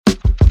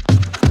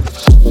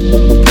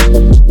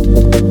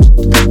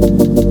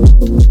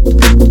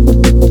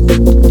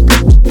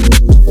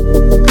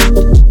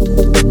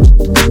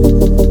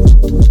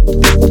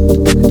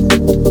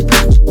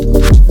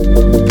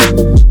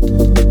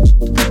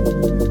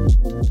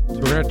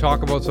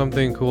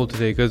Something cool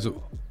today, because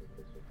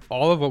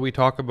all of what we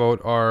talk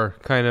about are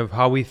kind of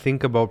how we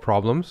think about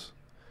problems,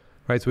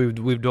 right? So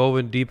we've dove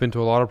in deep into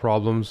a lot of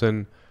problems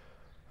and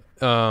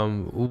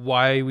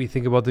why we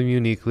think about them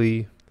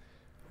uniquely,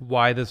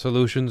 why the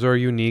solutions are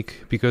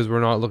unique, because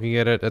we're not looking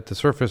at it at the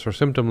surface or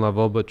symptom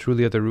level, but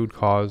truly at the root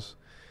cause.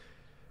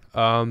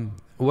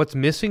 What's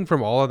missing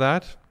from all of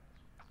that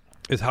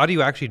is, how do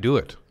you actually do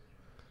it?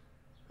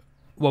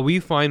 What we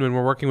find when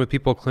we're working with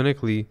people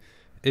clinically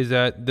is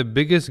that the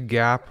biggest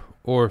gap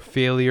or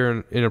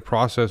failure in a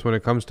process when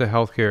it comes to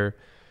healthcare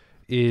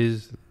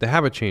is the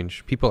habit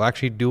change. People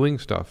actually doing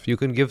stuff. You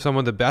can give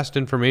someone the best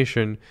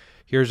information.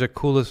 Here's a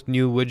coolest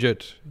new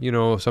widget,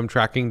 some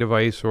tracking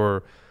device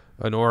or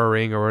an Oura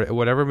Ring or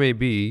whatever it may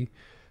be.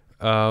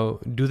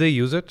 Do they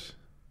use it?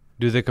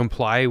 Do they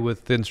comply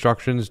with the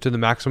instructions to the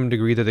maximum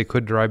degree that they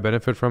could derive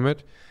benefit from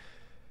it?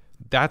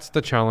 That's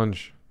the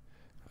challenge.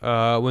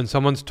 When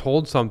someone's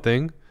told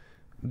something,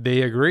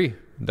 they agree.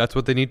 That's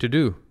what they need to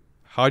do.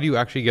 How do you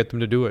actually get them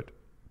to do it?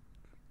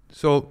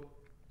 So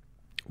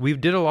we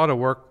did a lot of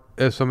work,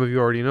 as some of you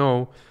already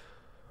know,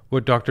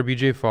 with Dr.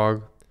 BJ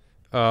Fogg.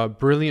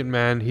 Brilliant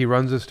man. He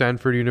runs the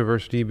Stanford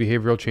University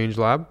Behavioral Change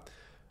Lab.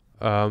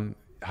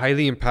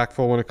 Highly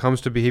impactful when it comes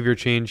to behavior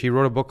change. He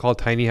wrote a book called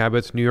Tiny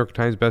Habits, New York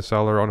Times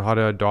bestseller, on how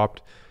to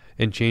adopt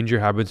and change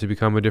your habits to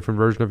become a different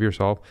version of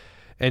yourself.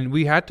 And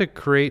we had to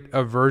create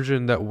a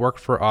version that worked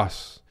for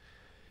us.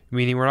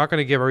 Meaning, we're not going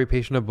to give every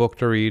patient a book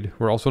to read.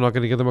 We're also not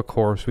going to give them a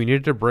course. We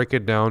needed to break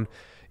it down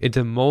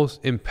into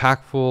most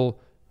impactful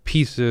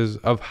pieces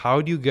of how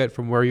do you get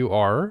from where you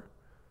are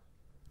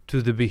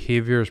to the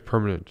behavior is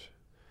permanent.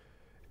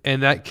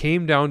 And that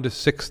came down to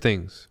 6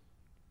 things.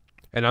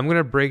 And I'm going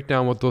to break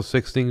down what those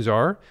 6 things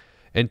are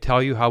and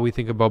tell you how we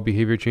think about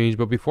behavior change.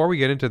 But before we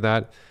get into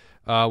that,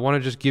 I want to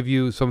just give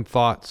you some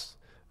thoughts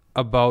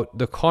about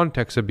the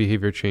context of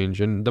behavior change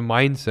and the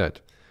mindset.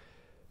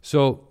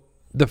 So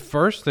the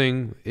first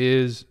thing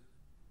is,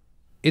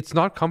 it's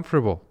not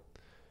comfortable.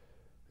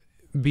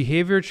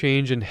 Behavior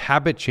change and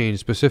habit change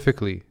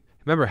specifically.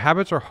 Remember,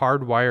 habits are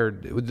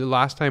hardwired. The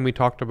last time we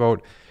talked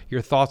about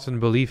your thoughts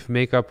and belief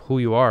make up who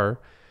you are,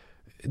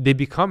 they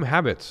become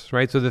habits,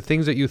 right? So the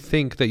things that you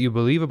think, that you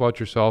believe about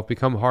yourself,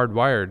 become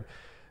hardwired.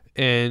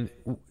 And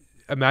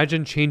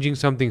imagine changing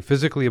something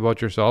physically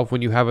about yourself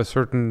when you have a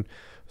certain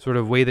sort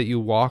of way that you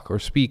walk or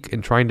speak,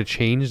 and trying to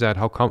change that,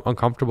 how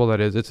uncomfortable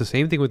that is. It's the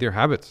same thing with your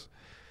habits.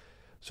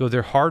 So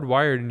they're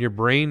hardwired and your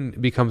brain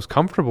becomes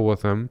comfortable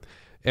with them.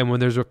 And when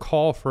there's a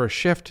call for a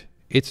shift,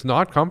 it's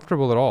not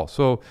comfortable at all.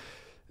 So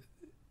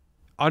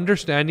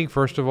understanding,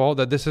 first of all,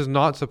 that this is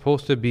not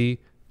supposed to be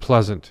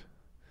pleasant,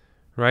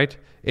 right?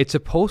 It's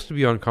supposed to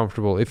be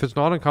uncomfortable. If it's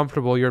not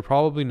uncomfortable, you're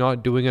probably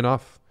not doing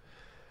enough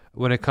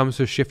when it comes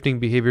to shifting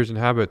behaviors and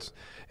habits.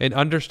 And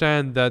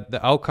understand that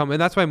the outcome,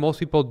 and that's why most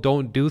people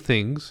don't do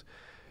things.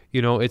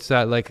 It's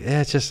that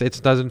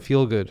it doesn't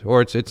feel good,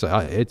 or it's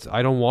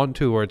I don't want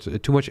to, or it's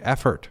too much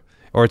effort,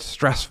 or it's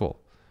stressful,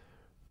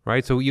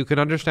 right? So you can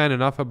understand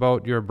enough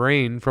about your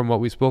brain from what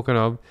we've spoken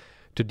of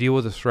to deal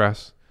with the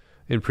stress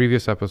in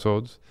previous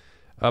episodes.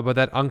 But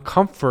that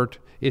uncomfort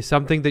is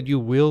something that you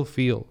will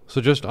feel.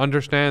 So just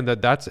understand that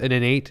that's an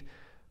innate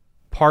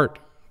part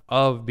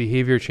of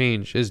behavior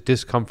change, is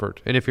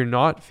discomfort. And if you're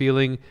not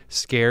feeling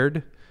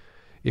scared,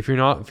 if you're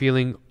not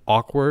feeling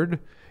awkward,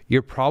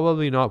 you're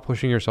probably not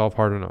pushing yourself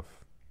hard enough.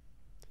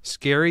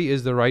 Scary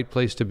is the right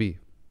place to be.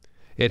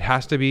 It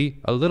has to be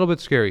a little bit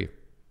scary.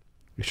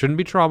 It shouldn't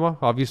be trauma.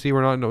 Obviously,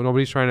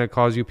 nobody's trying to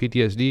cause you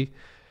PTSD,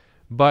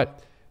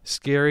 but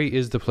scary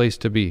is the place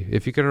to be.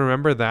 If you can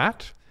remember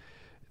that,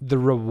 the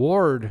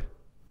reward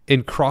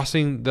in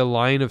crossing the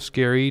line of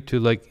scary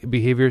to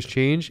behaviors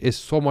change is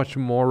so much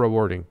more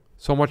rewarding,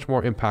 so much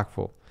more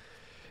impactful.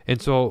 And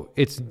so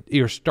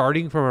you're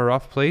starting from a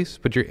rough place,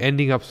 but you're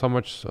ending up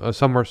somewhere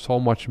so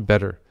much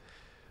better.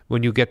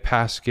 When you get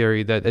past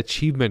scary, that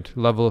achievement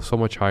level is so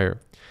much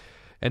higher.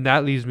 And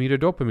that leads me to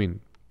dopamine.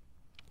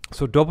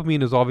 So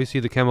dopamine is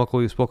obviously the chemical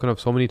we've spoken of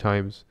so many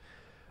times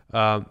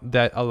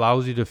that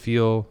allows you to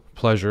feel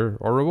pleasure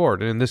or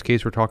reward. And in this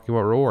case, we're talking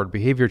about reward,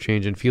 behavior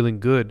change, and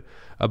feeling good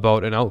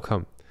about an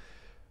outcome.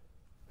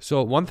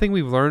 So one thing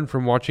we've learned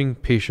from watching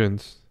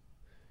patients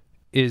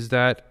is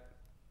that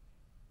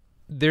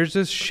there's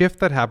this shift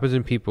that happens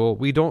in people.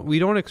 We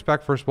don't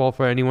expect, first of all,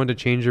 for anyone to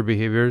change their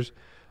behaviors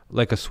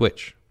like a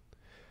switch.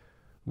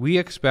 We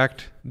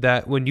expect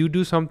that when you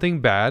do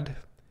something bad,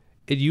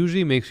 it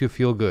usually makes you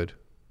feel good.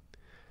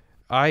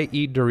 I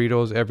eat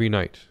Doritos every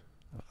night.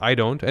 I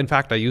don't. In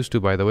fact, I used to,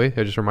 by the way.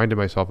 I just reminded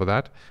myself of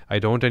that. I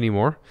don't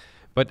anymore.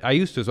 But I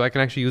used to, so I can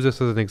actually use this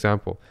as an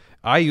example.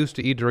 I used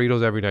to eat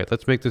Doritos every night.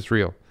 Let's make this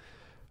real.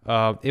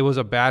 It was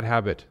a bad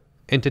habit.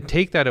 And to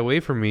take that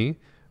away from me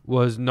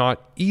was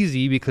not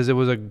easy, because it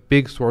was a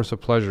big source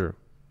of pleasure,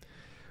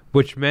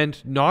 which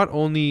meant not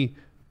only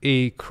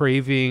a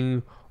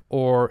craving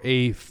or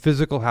a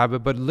physical habit,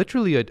 but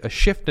literally a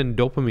shift in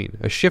dopamine,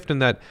 a shift in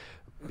that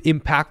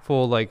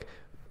impactful, like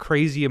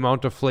crazy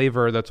amount of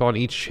flavor that's on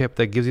each chip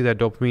that gives you that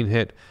dopamine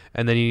hit,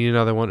 and then you need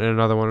another one and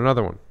another one,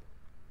 another one.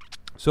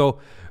 So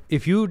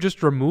if you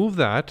just remove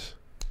that,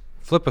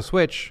 flip a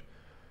switch,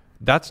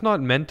 that's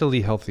not mentally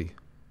healthy.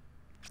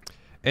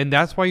 And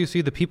that's why you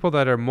see the people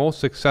that are most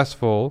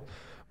successful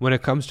when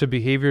it comes to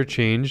behavior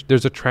change,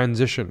 there's a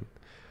transition.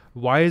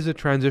 Why is a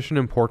transition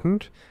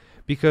important?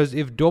 Because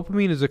if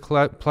dopamine is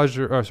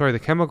the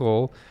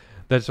chemical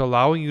that's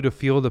allowing you to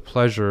feel the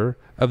pleasure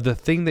of the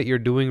thing that you're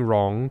doing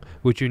wrong,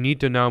 which you need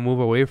to now move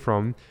away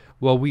from,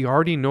 well, we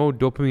already know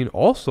dopamine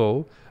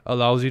also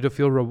allows you to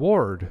feel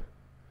reward.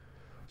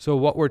 So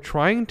what we're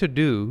trying to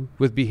do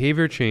with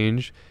behavior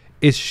change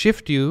is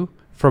shift you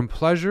from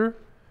pleasure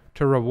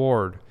to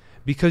reward,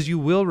 because you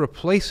will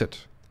replace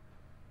it.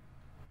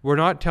 We're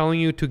not telling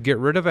you to get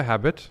rid of a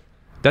habit.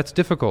 That's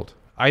difficult.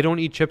 I don't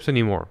eat chips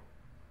anymore.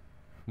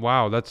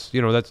 Wow, that's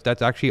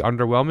actually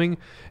underwhelming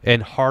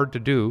and hard to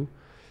do.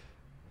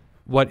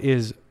 What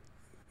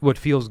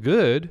feels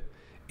good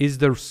is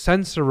the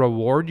sense of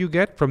reward you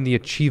get from the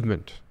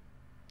achievement.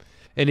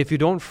 And if you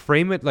don't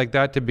frame it like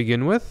that to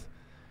begin with,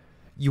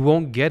 you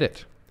won't get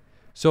it.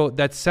 So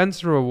that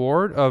sense of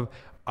reward of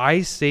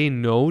I say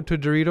no to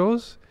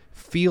Doritos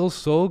feels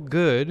so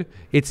good,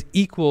 it's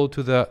equal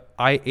to the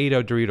I ate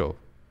a Dorito.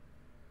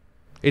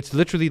 It's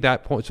literally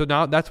that point. So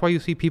now that's why you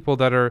see people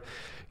that are,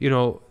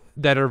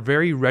 that are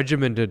very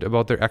regimented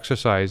about their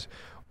exercise,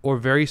 or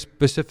very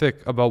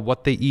specific about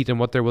what they eat and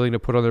what they're willing to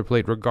put on their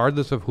plate,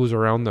 regardless of who's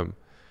around them.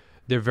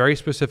 They're very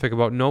specific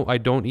about, no, I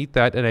don't eat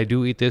that, and I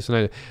do eat this.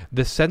 And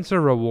the sense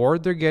of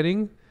reward they're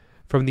getting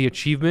from the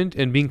achievement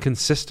and being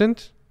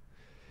consistent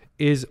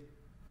is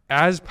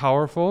as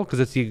powerful,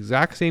 because it's the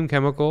exact same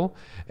chemical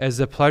as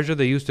the pleasure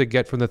they used to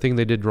get from the thing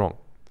they did wrong.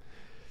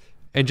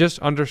 And just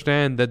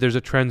understand that there's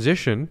a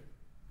transition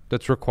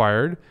that's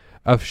required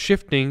of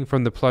shifting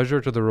from the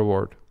pleasure to the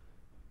reward.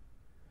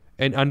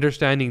 And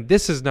understanding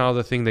this is now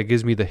the thing that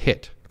gives me the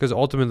hit, because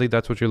ultimately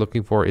that's what you're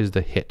looking for, is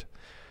the hit.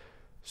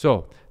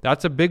 So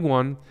that's a big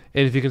one.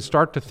 And if you can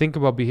start to think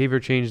about behavior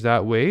change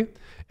that way,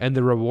 and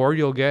the reward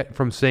you'll get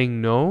from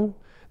saying no,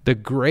 the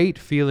great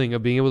feeling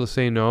of being able to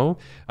say no.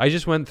 I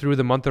just went through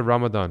the month of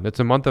Ramadan. It's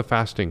a month of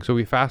fasting. So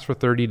we fast for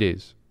 30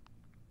 days.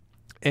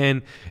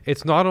 And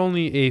it's not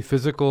only a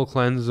physical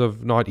cleanse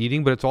of not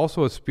eating, but it's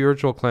also a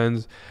spiritual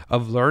cleanse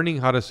of learning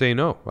how to say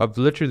no. Of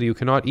literally, you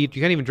cannot eat,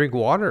 you can't even drink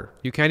water.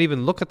 You can't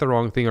even look at the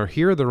wrong thing or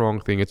hear the wrong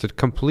thing. It's a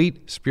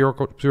complete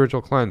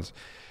spiritual cleanse.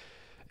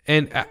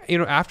 And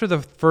after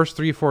the first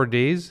 3-4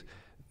 days,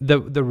 the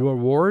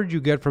reward you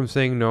get from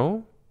saying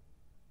no,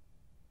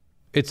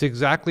 it's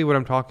exactly what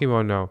I'm talking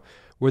about now,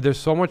 where there's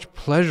so much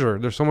pleasure,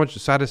 there's so much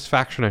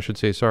satisfaction, I should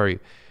say,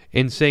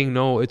 in saying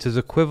no. It's as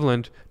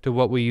equivalent to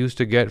what we used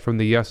to get from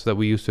the yes that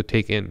we used to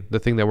take in, the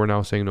thing that we're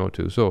now saying no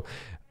to. So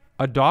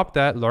adopt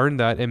that, learn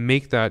that, and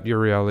make that your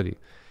reality.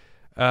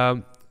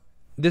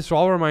 This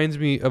all reminds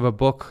me of a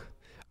book.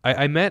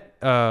 I met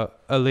a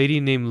lady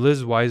named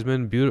Liz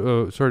Wiseman,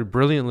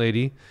 brilliant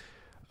lady.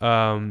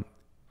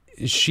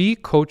 She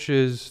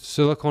coaches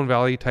Silicon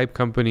Valley type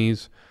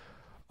companies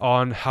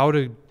on how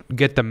to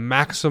get the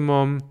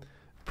maximum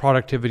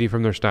productivity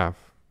from their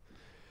staff.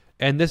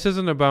 And this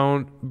isn't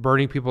about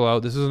burning people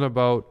out. This isn't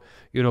about,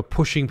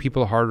 pushing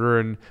people harder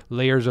and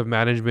layers of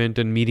management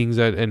and meetings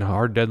and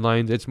hard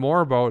deadlines. It's more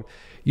about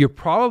you're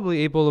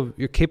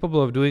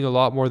capable of doing a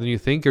lot more than you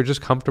think. You're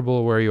just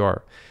comfortable where you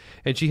are.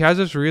 And she has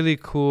this really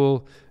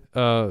cool,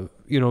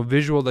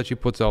 visual that she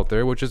puts out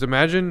there, which is,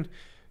 imagine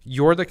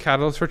you're the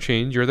catalyst for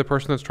change. You're the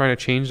person that's trying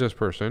to change this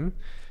person.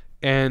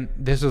 And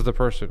this is the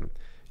person.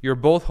 You're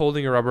both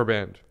holding a rubber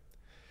band.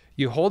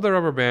 You hold the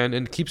rubber band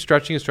and keep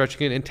stretching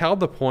it until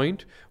the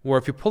point where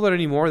if you pull it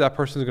anymore, that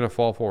person is going to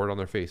fall forward on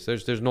their face.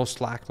 There's no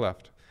slack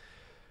left.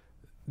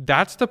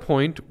 That's the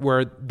point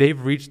where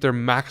they've reached their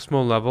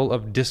maximal level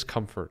of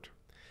discomfort.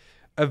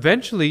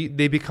 Eventually,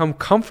 they become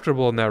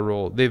comfortable in that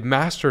role. They've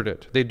mastered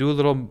it. They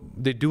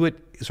do it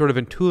sort of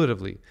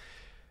intuitively.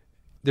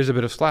 There's a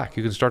bit of slack.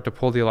 You can start to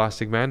pull the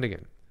elastic band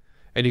again.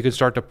 And you can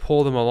start to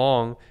pull them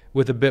along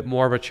with a bit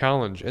more of a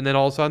challenge. And then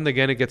all of a sudden,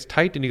 again, it gets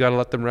tight and you got to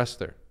let them rest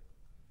there.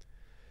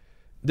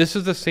 This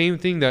is the same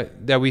thing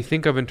that we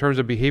think of in terms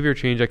of behavior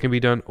change that can be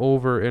done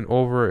over and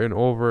over and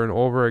over and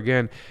over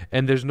again.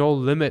 And there's no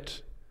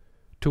limit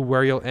to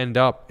where you'll end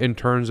up in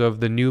terms of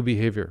the new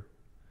behavior,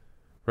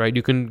 right?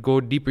 You can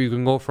go deeper. You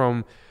can go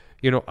from,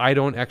 I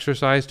don't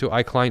exercise to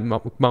I climb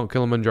Mount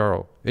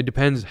Kilimanjaro. It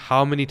depends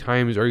how many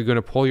times are you going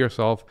to pull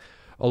yourself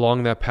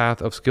along that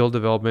path of skill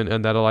development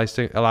and that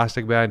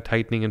elastic band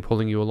tightening and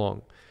pulling you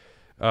along.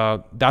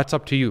 That's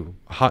up to you.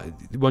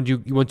 Once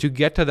you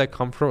get to that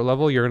comfort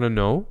level, you're going to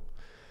know.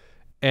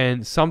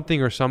 And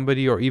something or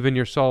somebody or even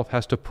yourself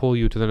has to pull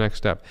you to the next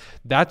step.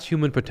 That's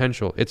human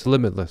potential. It's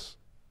limitless.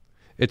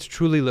 It's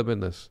truly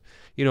limitless.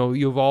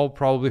 You've all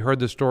probably heard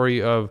the story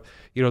of,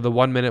 the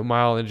 1 minute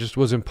mile, and it just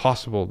was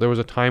impossible. There was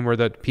a time where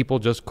that people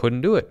just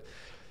couldn't do it.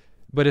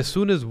 But as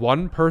soon as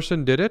one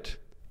person did it,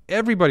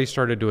 everybody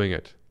started doing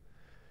it.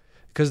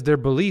 because their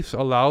beliefs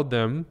allowed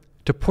them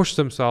to push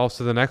themselves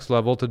to the next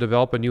level, to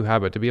develop a new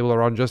habit, to be able to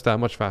run just that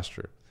much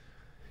faster.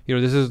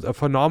 This is a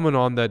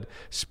phenomenon that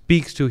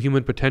speaks to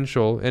human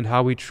potential and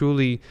how we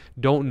truly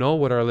don't know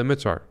what our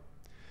limits are.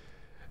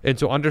 And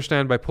so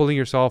understand by pulling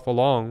yourself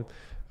along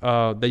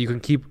that you can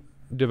keep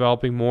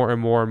developing more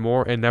and more and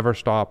more and never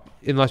stop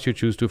unless you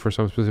choose to for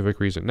some specific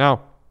reason.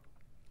 Now,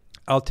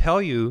 I'll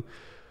tell you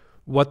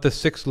what the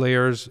 6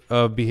 layers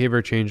of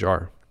behavior change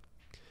are.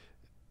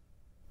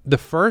 The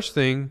first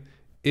thing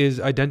is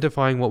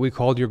identifying what we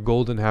call your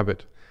golden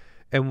habit.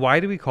 And why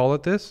do we call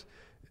it this?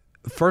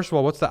 First of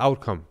all, what's the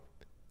outcome?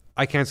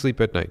 I can't sleep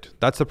at night.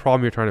 That's the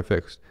problem you're trying to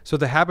fix. So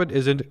the habit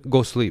isn't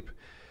go sleep.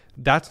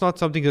 That's not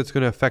something that's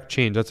going to affect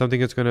change. That's something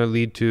that's going to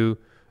lead to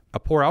a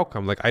poor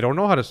outcome. Like, I don't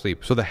know how to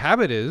sleep. So the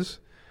habit is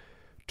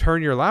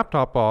turn your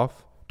laptop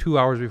off 2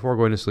 hours before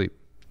going to sleep.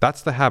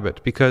 That's the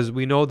habit, because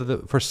we know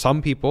that for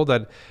some people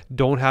that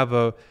don't have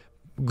a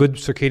good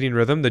circadian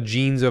rhythm, the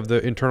genes of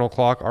the internal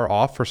clock are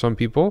off for some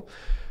people.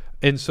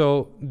 And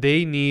so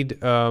they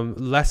need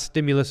less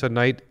stimulus at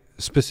night,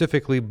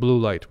 specifically blue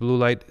light. Blue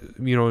light,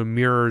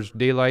 mirrors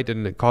daylight,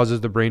 and it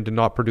causes the brain to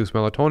not produce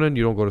melatonin.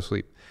 You don't go to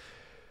sleep.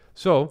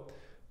 So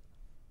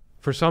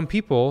for some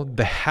people,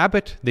 the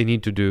habit they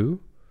need to do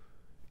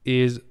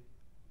is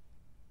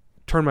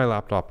turn my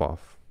laptop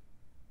off.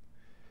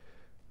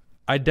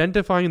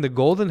 Identifying the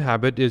golden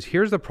habit is,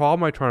 here's the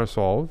problem I'm trying to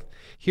solve.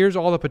 Here's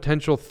all the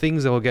potential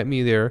things that will get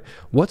me there.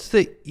 What's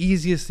the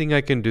easiest thing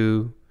I can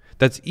do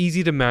that's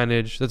easy to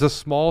manage, that's a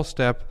small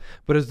step,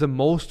 but is the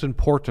most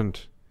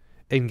important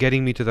in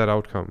getting me to that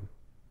outcome?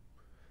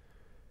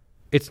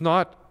 It's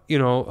not,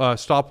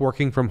 stop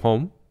working from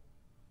home.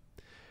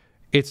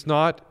 It's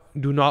not,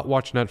 do not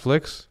watch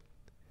Netflix.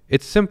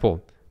 It's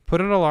simple.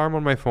 Put an alarm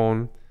on my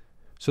phone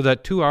so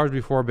that 2 hours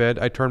before bed,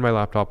 I turn my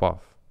laptop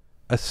off.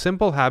 A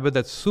simple habit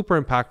that's super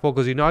impactful,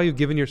 because you've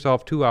given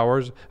yourself 2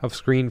 hours of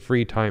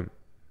screen-free time.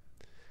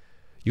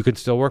 You can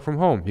still work from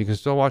home. You can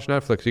still watch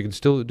Netflix. You can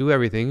still do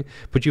everything,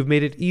 but you've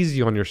made it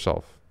easy on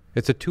yourself.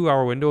 It's a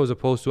 2-hour window as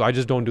opposed to, I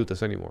just don't do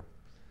this anymore.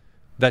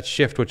 That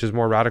shift, which is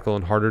more radical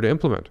and harder to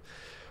implement.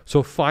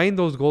 So find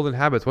those golden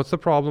habits. What's the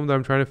problem that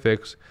I'm trying to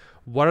fix?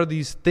 What are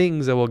these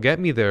things that will get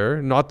me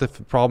there? Not the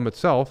problem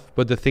itself,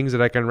 but the things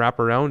that I can wrap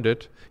around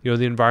it, the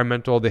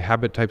environmental, the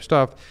habit type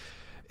stuff.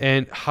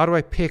 And how do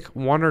I pick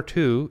 1 or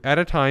 2 at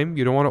a time?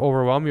 You don't want to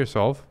overwhelm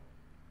yourself.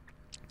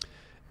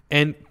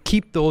 And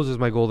keep those as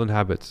my golden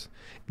habits.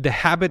 The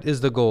habit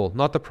is the goal,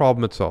 not the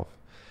problem itself.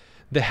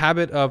 The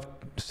habit of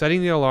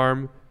setting the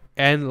alarm,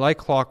 and like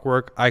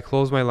clockwork, I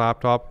close my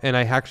laptop and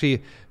I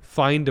actually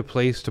find a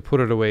place to put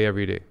it away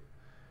every day.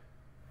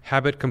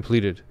 Habit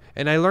completed.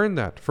 And I learned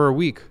that for a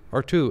week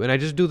or 2, and I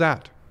just do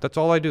that. That's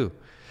all I do.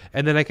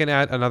 And then I can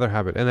add another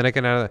habit, and then I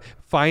can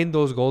find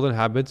those golden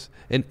habits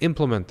and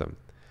implement them.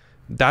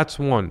 That's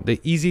one. The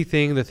easy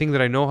thing, the thing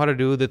that I know how to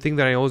do, the thing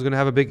that I know is going to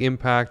have a big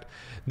impact,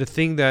 the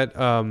thing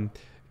that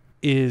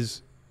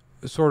is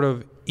sort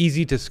of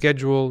easy to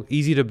schedule,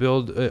 easy to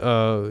build,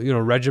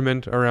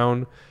 regiment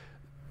around.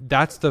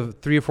 That's the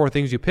 3 or 4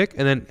 things you pick,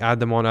 and then add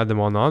them on,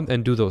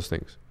 and do those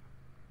things.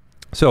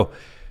 So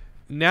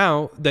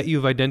now that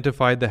you've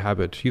identified the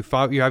habit, you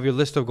have your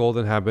list of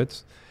golden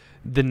habits,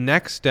 the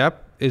next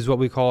step is what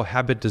we call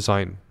habit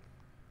design.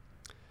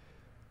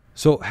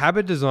 So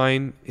habit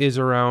design is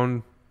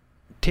around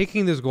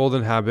taking this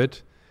golden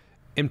habit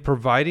and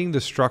providing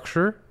the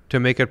structure to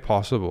make it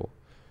possible.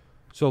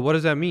 So what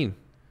does that mean?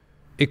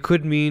 It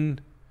could mean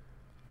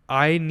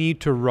I need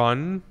to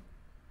run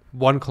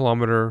 1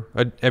 kilometer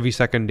every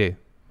second day.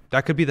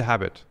 That could be the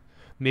habit.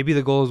 Maybe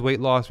the goal is weight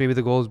loss. Maybe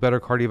the goal is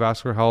better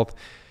cardiovascular health.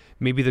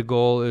 Maybe the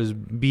goal is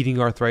beating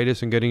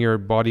arthritis and getting your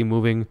body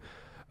moving.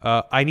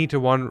 I need to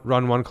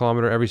run 1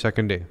 kilometer every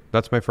second day.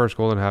 That's my first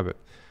golden habit.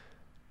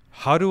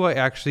 How do I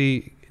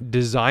actually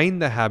design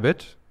the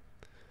habit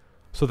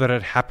so that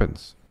it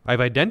happens?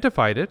 I've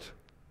identified it.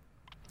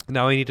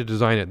 Now I need to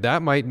design it.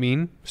 That might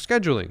mean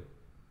scheduling.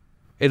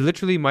 It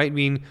literally might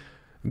mean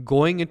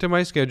going into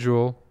my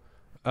schedule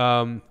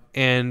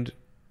and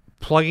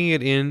plugging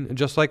it in,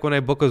 just like when I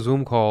book a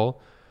Zoom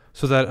call,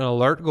 so that an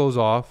alert goes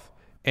off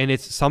and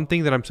it's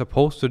something that I'm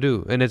supposed to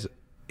do. And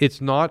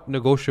it's not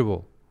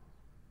negotiable.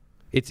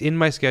 It's in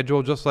my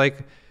schedule, just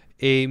like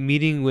a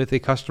meeting with a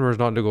customer is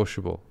not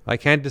negotiable. I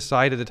can't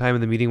decide at the time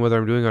of the meeting whether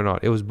I'm doing it or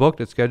not. It was booked,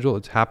 it's scheduled,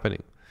 it's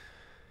happening.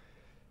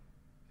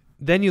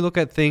 Then you look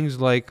at things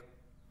like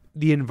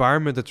the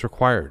environment that's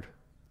required.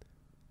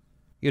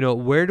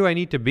 Where do I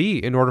need to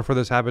be in order for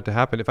this habit to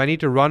happen? If I need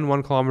to run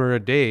 1 kilometer a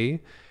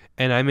day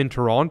and I'm in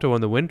Toronto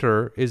in the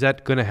winter, is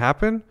that going to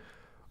happen?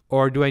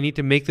 Or do I need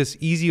to make this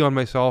easy on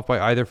myself by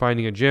either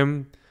finding a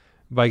gym,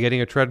 by getting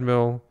a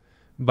treadmill,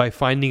 by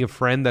finding a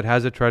friend that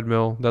has a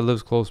treadmill that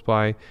lives close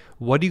by?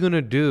 What are you going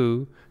to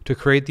do to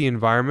create the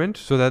environment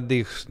so that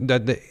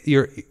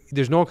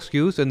there's no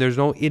excuse and there's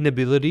no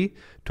inability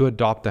to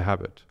adopt the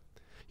habit?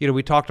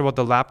 We talked about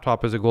the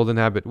laptop as a golden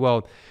habit.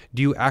 Well,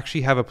 do you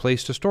actually have a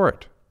place to store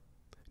it?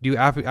 Do you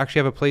actually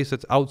have a place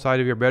that's outside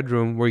of your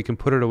bedroom where you can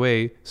put it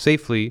away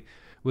safely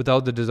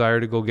without the desire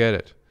to go get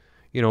it?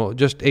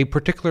 just a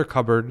particular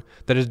cupboard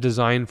that is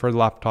designed for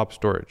laptop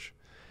storage.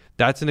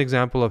 That's an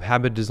example of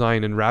habit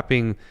design and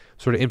wrapping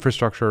sort of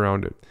infrastructure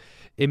around it.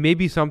 It may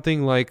be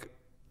something like,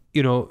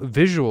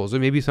 visuals. It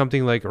may be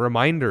something like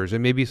reminders. It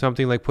may be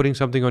something like putting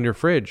something on your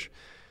fridge.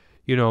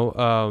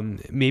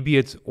 Maybe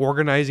it's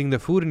organizing the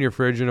food in your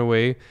fridge in a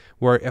way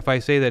where if I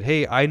say that,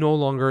 hey, I no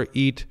longer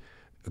eat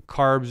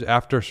carbs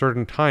after a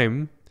certain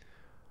time,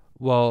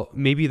 well,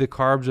 maybe the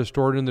carbs are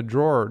stored in the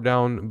drawer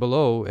down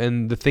below,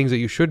 and the things that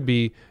you should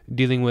be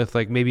dealing with,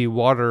 like maybe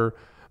water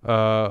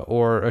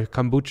or a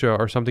kombucha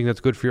or something that's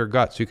good for your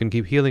gut so you can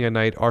keep healing at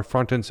night, are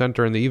front and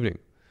center in the evening.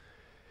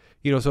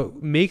 So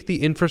make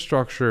the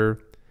infrastructure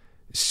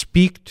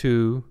speak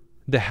to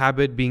the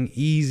habit being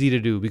easy to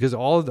do, because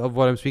all of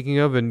what I'm speaking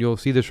of, and you'll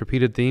see this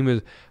repeated theme,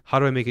 is how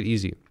do I make it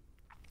easy?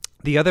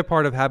 The other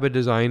part of habit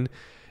design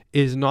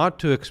is not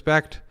to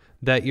expect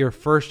that your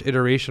first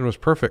iteration was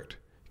perfect.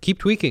 Keep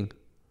tweaking.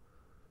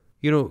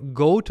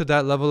 Go to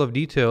that level of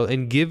detail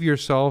and give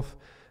yourself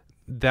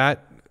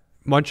that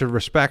much of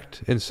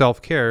respect and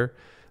self-care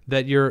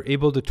that you're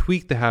able to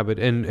tweak the habit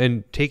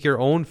and take your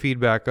own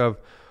feedback of,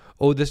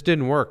 oh, this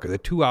didn't work. The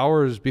 2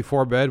 hours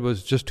before bed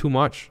was just too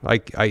much.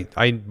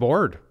 I'm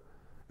bored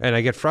and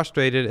I get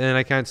frustrated and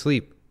I can't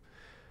sleep.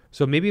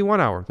 So maybe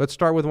 1 hour. Let's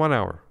start with 1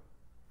 hour,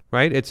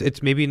 right?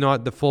 It's maybe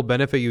not the full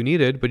benefit you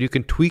needed, but you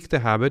can tweak the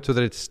habit so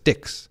that it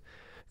sticks.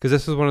 Because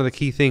this is one of the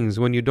key things.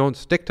 When you don't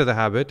stick to the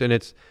habit and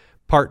it's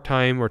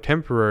part-time or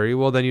temporary,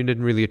 well, then you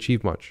didn't really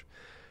achieve much.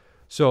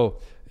 So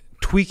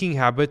tweaking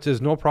habits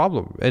is no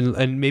problem.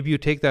 And maybe you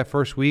take that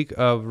first week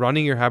of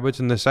running your habits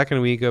and the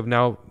second week of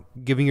now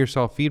giving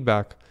yourself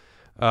feedback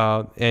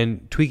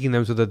and tweaking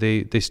them so that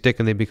they stick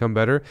and they become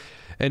better.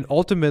 And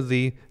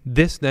ultimately,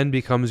 this then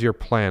becomes your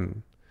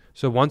plan.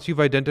 So once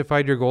you've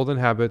identified your golden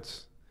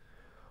habits,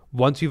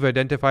 once you've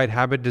identified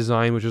habit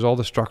design, which is all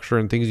the structure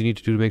and things you need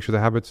to do to make sure the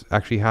habits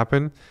actually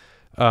happen,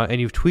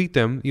 and you've tweaked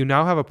them, you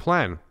now have a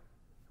plan.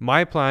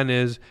 My plan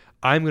is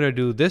I'm going to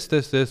do this,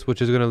 which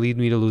is going to lead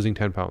me to losing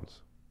 10 pounds.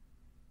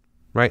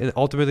 Right? And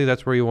ultimately,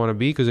 that's where you want to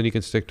be, because then you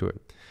can stick to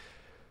it.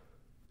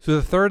 So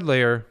the third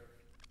layer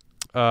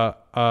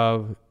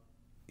of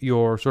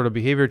your sort of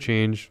behavior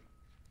change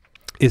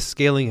is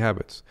scaling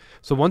habits.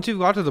 So once you've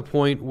got to the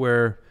point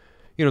where,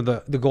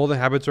 the golden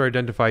habits are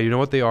identified, you know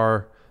what they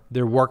are,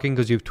 they're working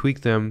because you've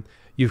tweaked them,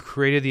 you've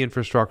created the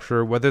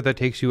infrastructure, whether that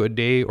takes you a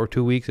day or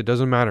 2 weeks, it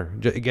doesn't matter.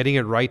 Getting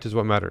it right is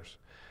what matters.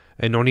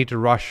 And no need to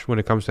rush when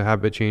it comes to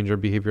habit change or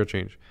behavioral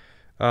change.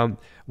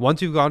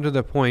 Once you've gotten to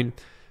the point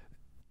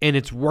and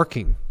it's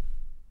working,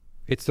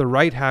 it's the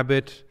right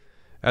habit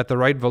at the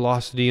right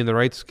velocity and the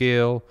right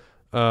scale,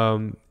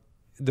 the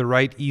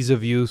right ease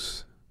of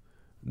use,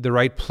 the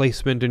right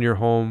placement in your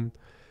home,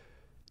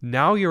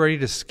 now you're ready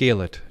to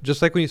scale it.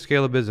 Just like when you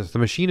scale a business, the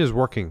machine is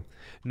working.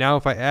 Now,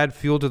 if I add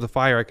fuel to the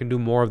fire, I can do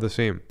more of the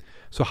same.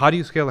 So how do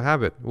you scale a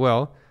habit?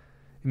 Well,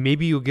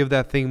 maybe you give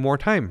that thing more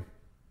time.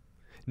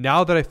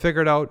 Now that I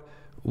figured out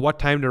what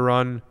time to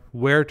run,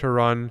 where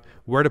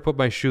to put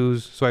my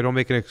shoes so I don't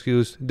make an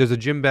excuse. There's a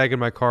gym bag in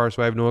my car,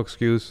 so I have no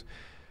excuse.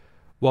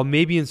 Well,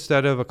 maybe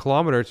instead of 1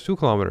 kilometer, it's 2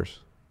 kilometers.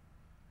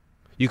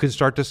 You can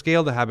start to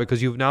scale the habit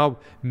because you've now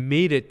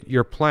made it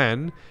your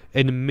plan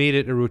and made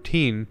it a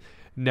routine.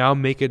 Now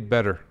make it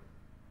better.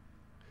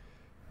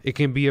 It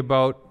can be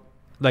about,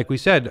 like we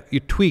said, you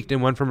tweaked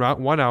and went from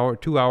 1 hour,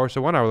 2 hours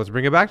to 1 hour. Let's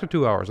bring it back to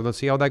 2 hours and let's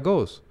see how that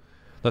goes.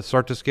 Let's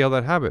start to scale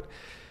that habit.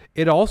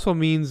 It also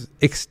means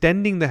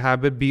extending the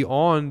habit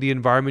beyond the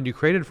environment you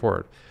created for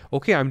it.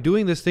 Okay, I'm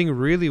doing this thing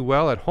really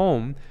well at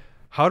home.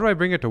 How do I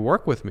bring it to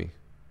work with me?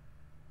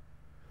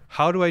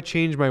 How do I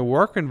change my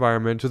work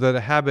environment so that a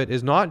habit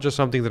is not just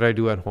something that I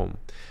do at home?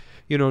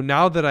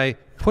 Now that I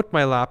put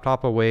my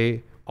laptop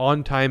away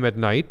on time at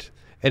night,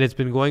 and it's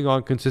been going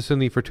on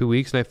consistently for 2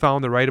 weeks, and I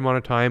found the right amount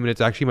of time, and it's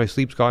actually my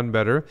sleep's gotten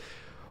better.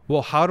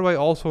 Well, how do I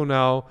also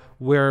now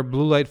wear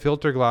blue light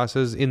filter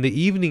glasses in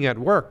the evening at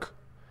work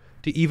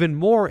to even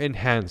more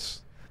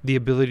enhance the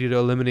ability to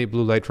eliminate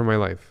blue light from my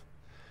life?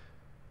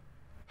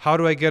 How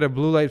do I get a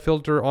blue light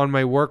filter on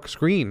my work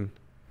screen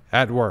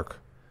at work?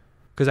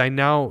 Because I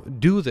now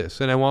do this,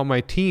 and I want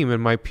my team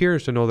and my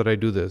peers to know that I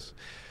do this.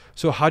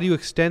 So how do you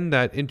extend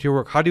that into your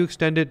work? How do you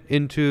extend it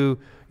into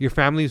your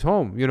family's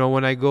home?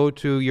 When I go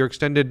to your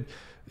extended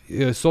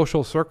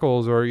social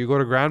circles, or you go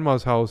to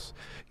grandma's house,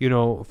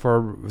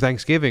 for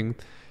Thanksgiving,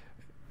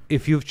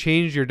 if you've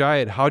changed your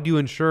diet, how do you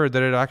ensure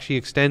that it actually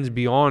extends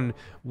beyond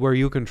where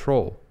you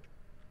control?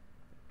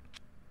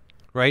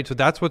 Right? So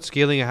that's what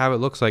scaling a habit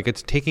looks like.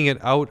 It's taking it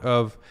out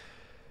of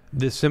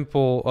the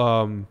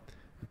simple,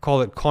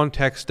 call it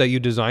context that you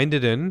designed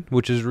it in,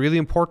 which is really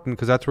important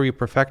because that's where you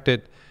perfect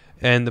it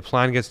and the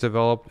plan gets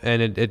developed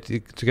and it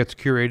gets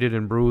curated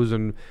and bruised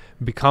and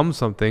becomes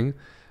something.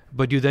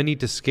 But you then need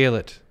to scale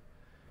it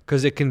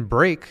because it can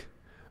break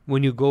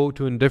when you go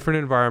to a different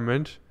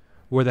environment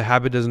where the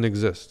habit doesn't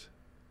exist.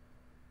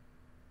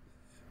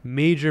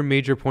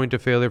 Major point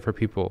of failure for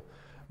people.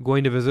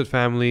 going to visit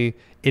family,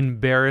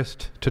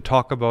 embarrassed to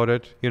talk about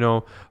it.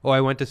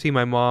 I went to see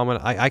my mom, and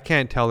I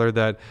can't tell her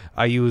that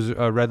I use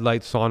a red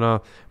light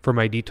sauna for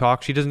my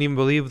detox. She doesn't even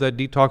believe that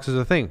detox is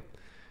a thing.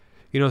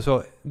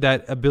 So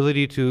that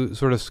ability to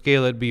sort of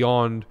scale it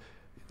beyond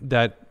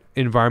that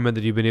environment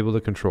that you've been able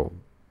to control.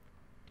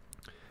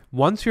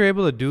 Once you're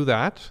able to do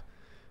that,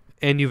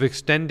 and you've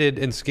extended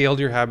and scaled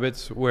your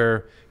habits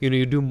where,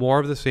 you do more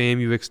of the same,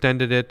 you've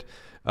extended it.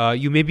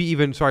 You maybe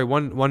even,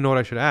 one note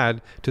I should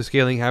add to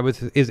scaling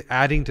habits is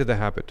adding to the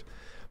habit.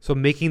 So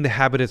making the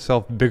habit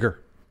itself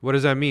bigger. What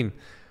does that mean?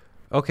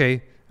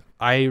 Okay,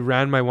 I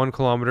ran my 1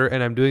 kilometer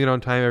and I'm doing it on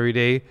time every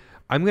day.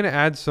 I'm going to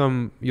add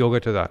some yoga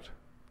to that.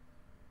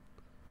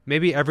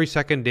 Maybe every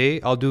second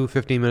day I'll do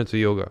 15 minutes of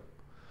yoga.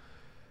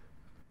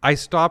 I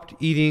stopped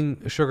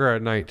eating sugar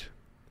at night.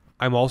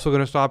 I'm also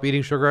going to stop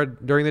eating sugar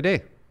during the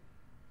day.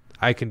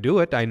 I can do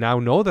it. I now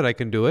know that I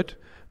can do it.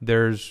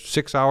 There's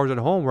 6 hours at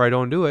home where I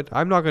don't do it.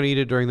 I'm not going to eat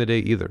it during the day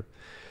either.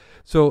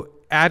 So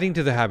adding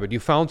to the habit, you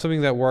found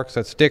something that works,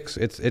 that sticks.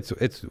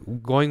 It's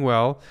going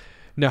well.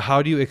 Now,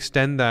 how do you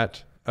extend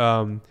that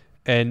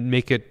and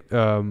make it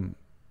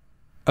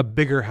a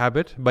bigger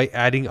habit? By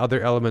adding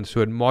other elements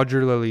to it,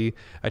 modularly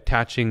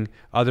attaching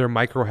other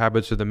micro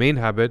habits to the main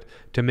habit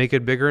to make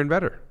it bigger and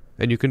better.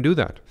 And you can do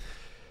that.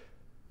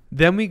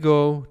 Then we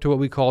go to what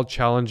we call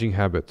challenging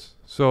habits.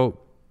 So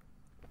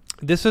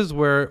this is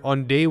where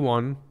on day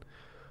one,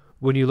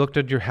 when you looked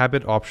at your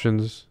habit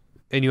options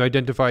and you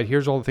identified,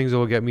 here's all the things that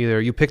will get me there,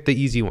 you picked the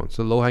easy ones,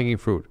 the low-hanging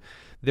fruit.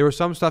 There was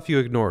some stuff you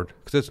ignored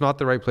because it's not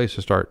the right place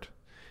to start.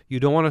 You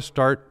don't want to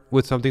start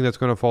with something that's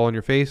going to fall on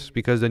your face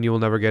because then you will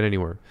never get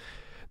anywhere.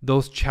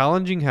 Those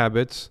challenging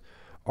habits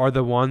are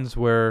the ones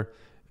where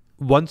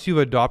once you've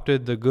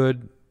adopted the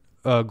good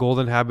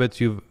golden habits,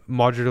 you've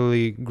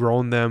modularly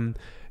grown them,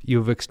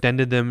 you've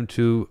extended them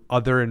to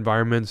other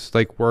environments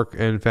like work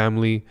and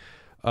family,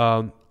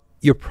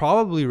 you're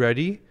probably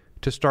ready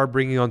to start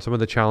bringing on some of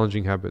the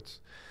challenging habits.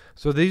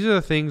 So these are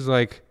the things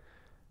like,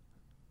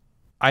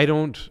 I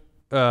don't,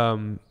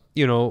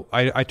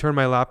 I turn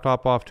my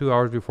laptop off 2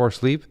 hours before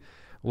sleep.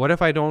 What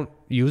if I don't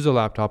use a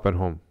laptop at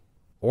home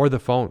or the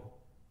phone?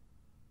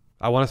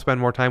 I want to spend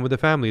more time with the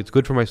family. It's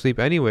good for my sleep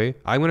anyway.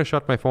 I'm going to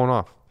shut my phone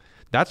off.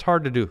 That's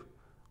hard to do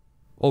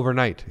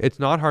overnight. It's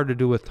not hard to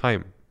do with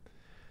time.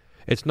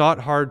 It's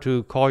not hard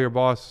to call your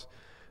boss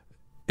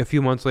a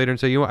few months later and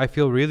say, I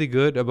feel really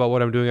good about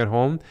what I'm doing at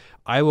home.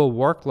 I will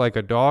work like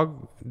a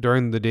dog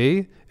during the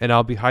day and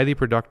I'll be highly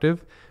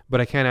productive, but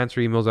I can't answer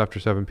emails after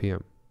 7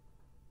 p.m.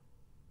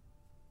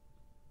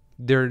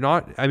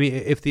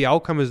 If the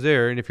outcome is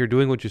there and if you're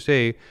doing what you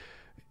say,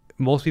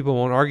 most people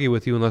won't argue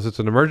with you unless it's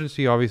an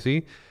emergency,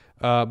 obviously.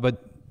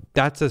 But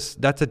that's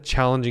a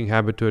challenging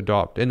habit to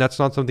adopt. And that's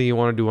not something you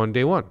want to do on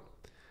day one.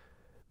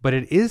 But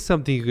it is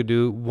something you could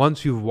do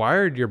once you've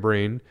wired your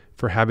brain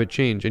for habit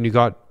change and you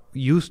got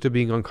used to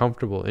being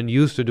uncomfortable and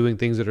used to doing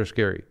things that are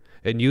scary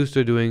and used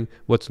to doing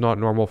what's not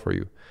normal for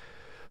you.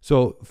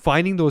 So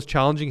finding those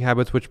challenging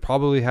habits which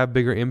probably have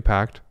bigger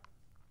impact.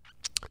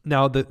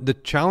 Now, the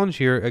challenge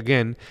here,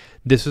 again,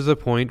 this is a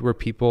point where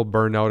people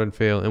burn out and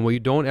fail. And what you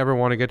don't ever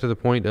want to get to the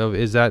point of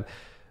is that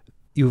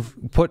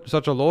you've put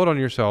such a load on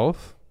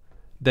yourself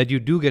that you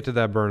do get to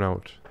that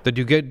burnout, that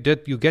you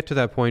get to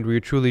that point where you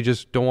truly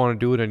just don't want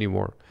to do it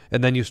anymore.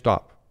 And then you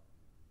stop.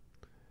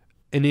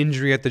 An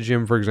injury at the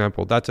gym, for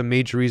example, that's a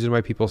major reason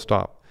why people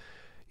stop.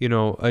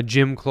 A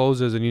gym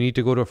closes and you need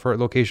to go to a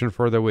location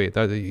further away,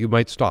 that you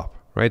might stop,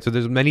 right? So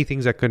there's many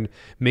things that could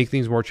make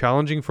things more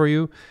challenging for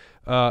you.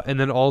 And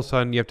then all of a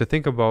sudden you have to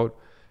think about,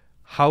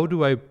 how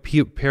do I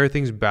pare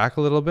things back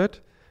a little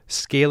bit,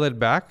 scale it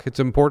back? It's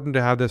important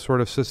to have this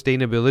sort of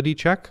sustainability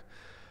check.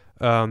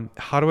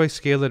 How do I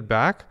scale it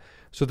back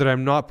so that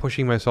I'm not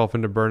pushing myself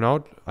into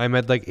burnout? I'm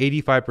at like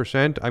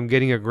 85%. I'm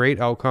getting a great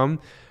outcome,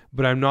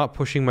 but I'm not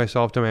pushing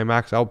myself to my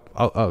max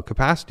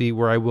capacity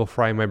where I will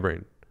fry my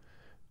brain,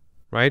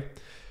 right?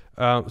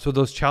 So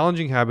those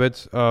challenging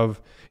habits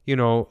of,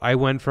 I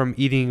went from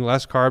eating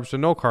less carbs to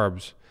no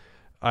carbs.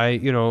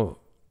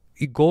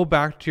 You go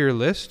back to your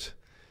list,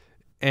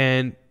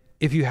 and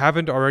if you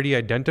haven't already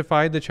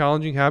identified the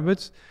challenging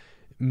habits,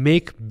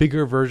 make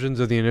bigger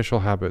versions of the initial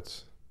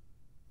habits.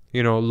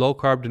 Low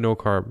carb to no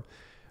carb.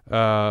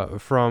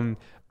 From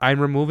I'm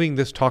removing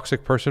this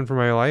toxic person from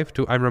my life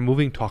to I'm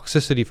removing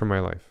toxicity from my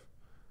life.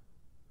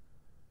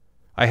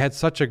 I had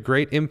such a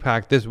great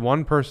impact. This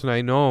one person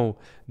I know,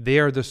 they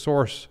are the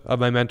source of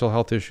my mental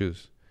health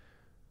issues.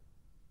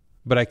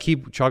 But I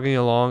keep chugging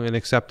along and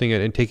accepting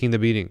it and taking the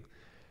beating.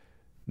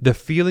 The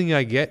feeling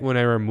I get when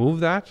I remove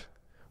that,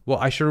 well,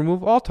 I should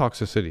remove all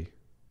toxicity.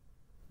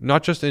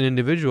 Not just an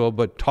individual,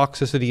 but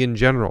toxicity in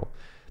general.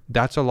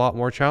 That's a lot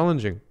more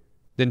challenging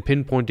than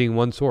pinpointing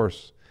one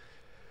source.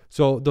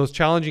 So those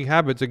challenging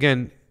habits,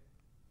 again,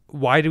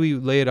 why do we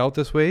lay it out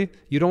this way?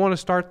 You don't want to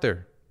start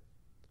there,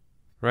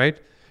 right?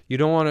 You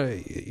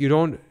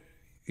don't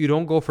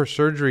go for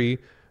surgery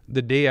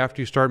the day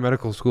after you start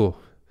medical school.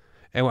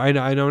 And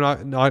I know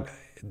not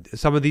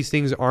some of these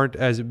things aren't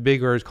as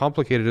big or as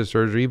complicated as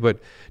surgery, but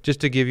just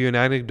to give you an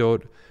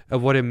anecdote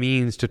of what it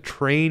means to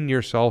train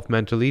yourself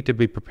mentally to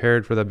be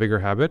prepared for that bigger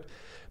habit,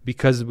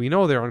 because we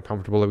know they're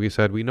uncomfortable, like we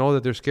said. We know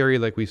that they're scary,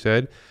 like we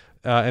said,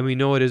 and we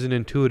know it isn't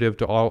intuitive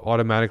to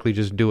automatically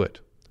just do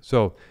it.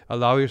 So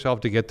allow yourself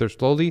to get there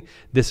slowly.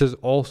 This is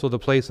also the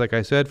place, like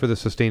I said, for the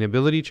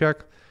sustainability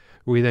check,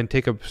 where you then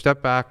take a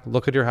step back,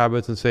 look at your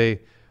habits and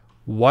say,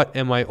 what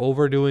am I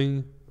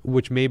overdoing,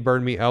 which may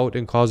burn me out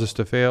and cause us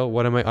to fail?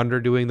 What am I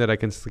underdoing that I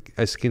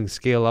can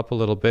scale up a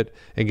little bit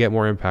and get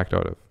more impact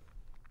out of?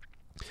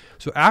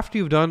 So after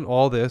you've done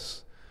all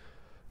this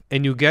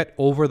and you get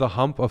over the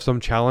hump of some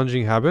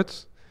challenging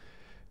habits,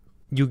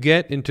 you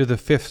get into the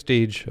 5th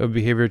stage of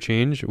behavior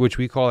change, which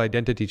we call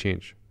identity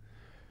change.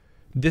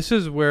 This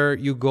is where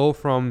you go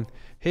from,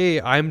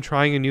 hey, I'm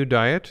trying a new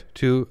diet,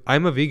 to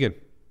I'm a vegan.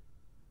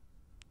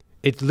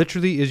 It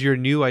literally is your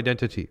new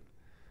identity.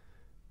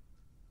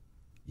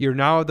 You're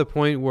now at the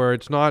point where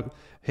it's not,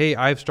 hey,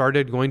 I've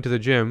started going to the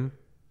gym.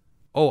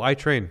 Oh, I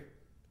train.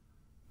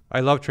 I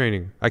love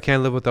training. I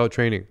can't live without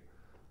training.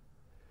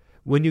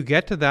 When you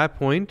get to that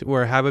point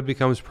where a habit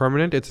becomes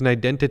permanent, it's an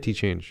identity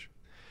change.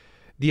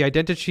 The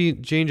identity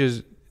change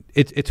is,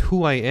 it's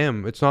who I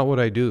am. It's not what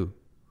I do.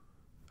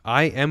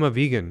 I am a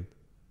vegan.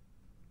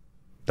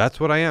 That's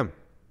what I am.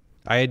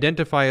 I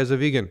identify as a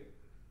vegan,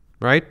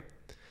 right?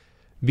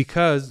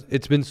 Because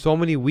it's been so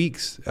many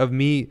weeks of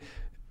me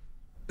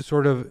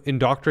sort of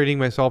indoctrinating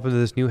myself into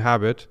this new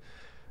habit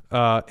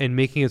and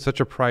making it such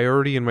a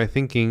priority in my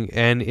thinking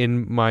and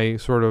in my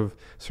sort of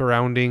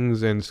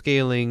surroundings and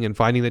scaling and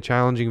finding the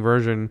challenging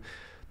version.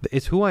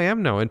 It's who I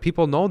am now, and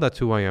people know that's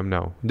who I am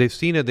now. They've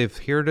seen it, they've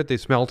heard it, they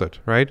smelt it,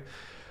 right?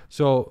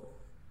 So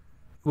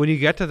when you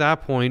get to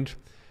that point,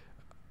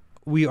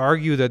 we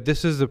argue that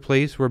this is the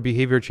place where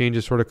behavior change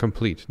is sort of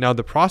complete. Now,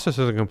 the process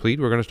isn't complete.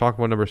 We're going to talk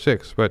about number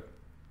 6, but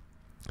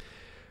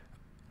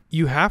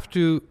you have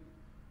to,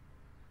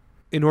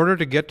 in order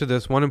to get to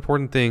this, one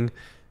important thing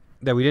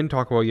that we didn't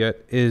talk about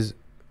yet is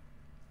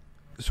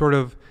sort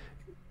of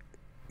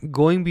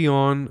going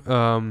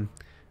beyond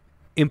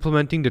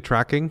implementing the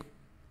tracking.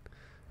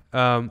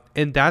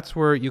 And that's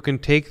where you can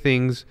take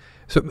things.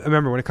 So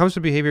remember, when it comes to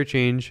behavior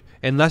change,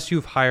 unless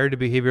you've hired a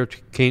behavior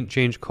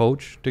change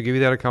coach to give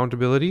you that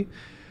accountability,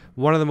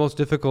 one of the most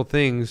difficult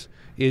things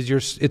is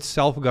it's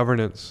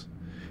self-governance.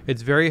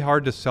 It's very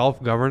hard to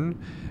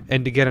self-govern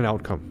and to get an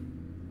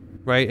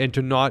outcome, right? And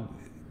to not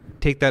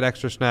take that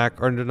extra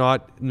snack, or to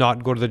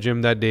not go to the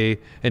gym that day,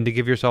 and to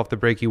give yourself the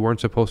break you weren't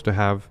supposed to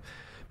have,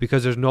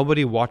 because there's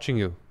nobody watching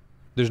you.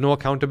 There's no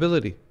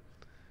accountability.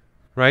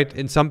 Right?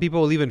 And some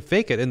people will even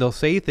fake it, and they'll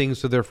say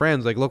things to their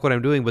friends like, look what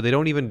I'm doing, but they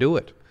don't even do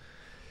it.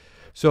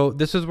 So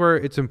this is where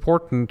it's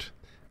important.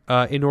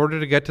 In order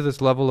to get to this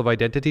level of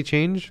identity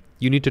change,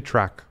 you need to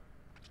track.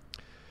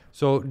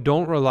 So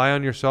don't rely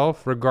on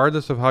yourself,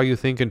 regardless of how you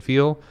think and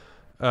feel.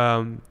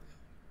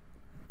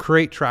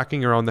 Create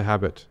tracking around the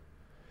habit.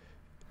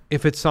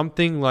 If it's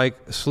something like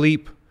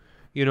sleep,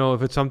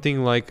 if it's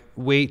something like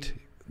weight,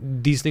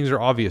 these things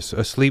are obvious.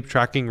 A sleep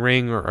tracking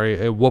ring or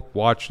a Whoop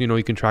watch,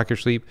 you can track your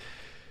sleep.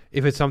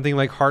 If it's something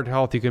like heart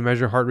health, you can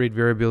measure heart rate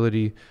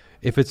variability.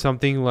 If it's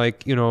something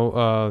like,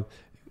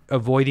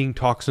 avoiding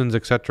toxins,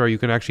 etc., you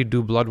can actually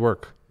do blood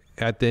work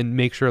then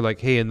make sure like,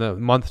 hey, in the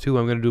month 2,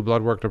 I'm going to do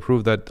blood work to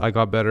prove that I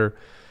got better.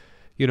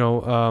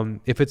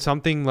 If it's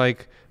something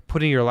like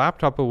putting your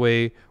laptop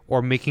away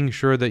or making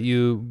sure that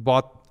you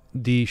bought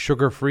the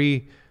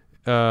sugar-free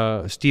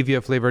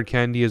stevia flavored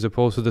candy as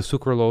opposed to the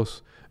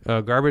sucralose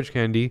garbage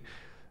candy,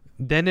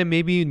 then it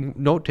may be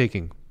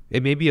note-taking.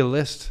 It may be a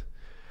list.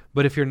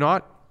 But if you're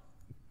not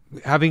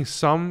having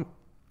some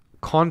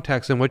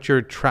context in which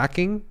you're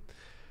tracking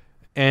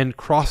and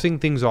crossing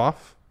things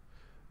off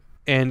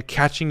and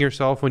catching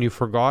yourself when you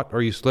forgot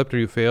or you slipped or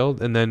you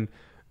failed and then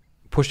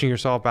pushing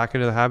yourself back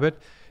into the habit,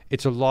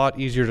 it's a lot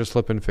easier to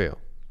slip and fail.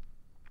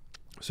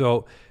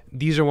 So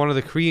these are one of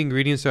the key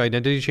ingredients to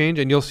identity change.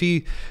 And you'll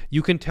see,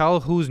 you can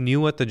tell who's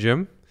new at the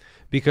gym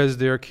because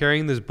they're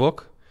carrying this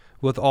book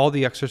with all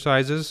the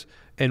exercises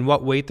and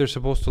what weight they're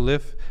supposed to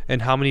lift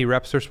and how many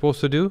reps they're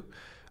supposed to do.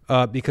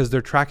 Because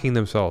they're tracking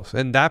themselves,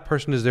 and that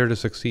person is there to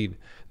succeed.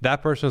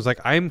 That person is like,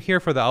 I'm here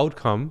for the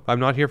outcome. I'm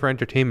not here for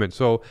entertainment.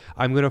 So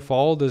I'm going to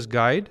follow this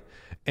guide,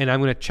 and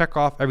I'm going to check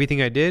off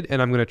everything I did, and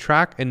I'm going to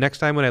track. And next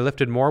time when I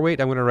lifted more weight,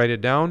 I'm going to write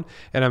it down,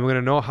 and I'm going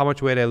to know how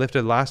much weight I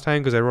lifted last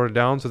time because I wrote it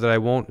down so that I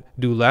won't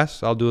do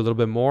less. I'll do a little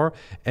bit more,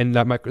 and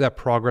that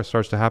progress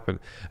starts to happen.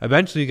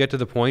 Eventually, you get to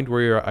the point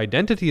where your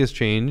identity has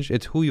changed.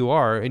 It's who you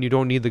are, and you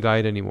don't need the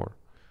guide anymore,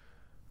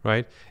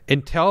 right?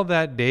 Until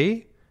that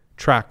day,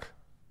 track.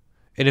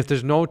 And if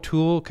there's no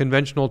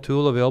conventional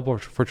tool available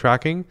for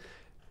tracking,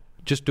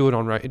 just do it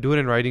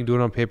in writing, do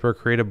it on paper,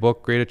 create a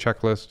book, create a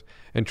checklist,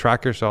 and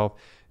track yourself.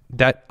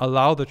 That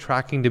allow the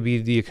tracking to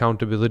be the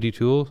accountability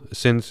tool,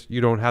 since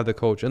you don't have the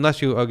coach.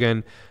 Unless you,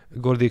 again,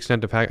 go to the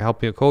extent of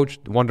helping a coach,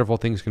 wonderful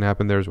things can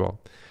happen there as well.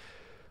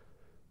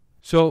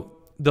 So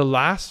the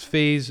last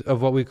phase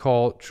of what we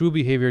call true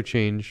behavior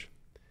change,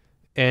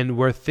 and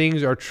where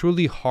things are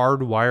truly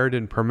hardwired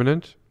and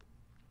permanent,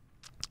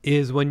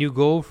 is when you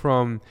go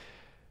from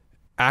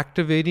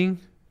activating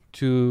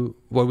to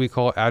what we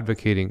call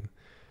advocating.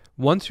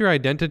 Once your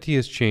identity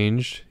is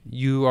changed,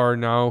 you are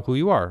now who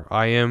you are.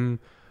 I am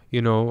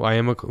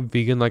a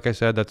vegan, like I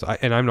said,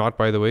 and I'm not,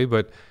 by the way,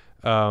 but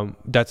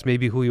that's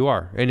maybe who you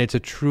are. And it's a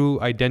true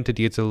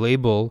identity. It's a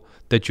label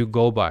that you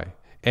go by.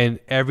 And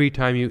every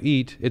time you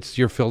eat, it's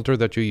your filter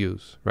that you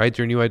use, right? It's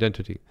your new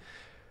identity.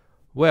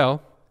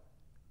 Well,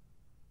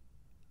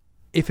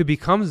 if it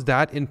becomes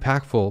that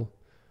impactful,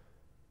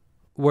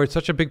 where it's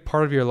such a big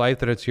part of your life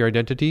that it's your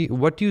identity,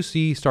 what do you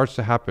see starts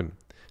to happen?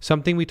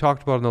 Something we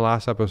talked about in the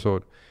last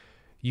episode.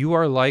 You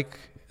are like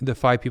the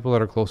 5 people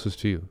that are closest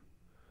to you.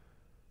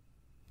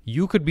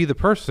 You could be the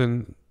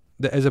person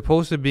that, as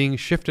opposed to being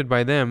shifted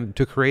by them,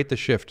 to create the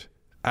shift,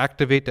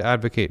 activate to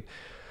advocate.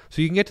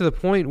 So you can get to the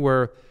point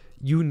where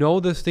you know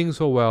this thing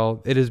so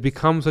well, it has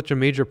become such a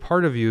major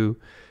part of you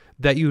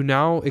that you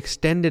now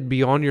extend it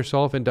beyond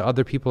yourself into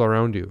other people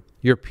around you,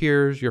 your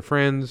peers, your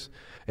friends.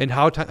 And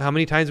how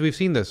many times we've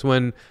seen this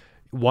when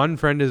one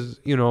friend is,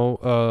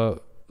 low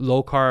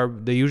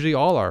carb, they usually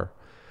all are.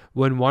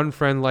 When one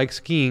friend likes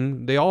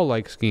skiing, they all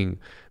like skiing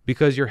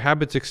because your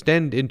habits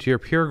extend into your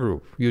peer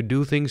group. You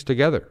do things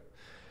together.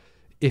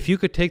 If you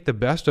could take the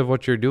best of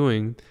what you're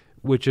doing,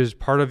 which is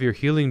part of your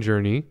healing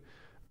journey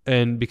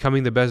and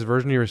becoming the best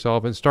version of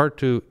yourself, and start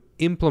to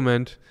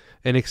implement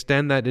and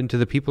extend that into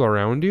the people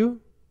around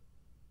you,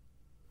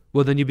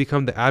 well, then you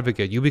become the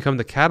advocate. You become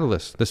the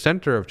catalyst, the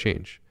center of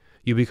change.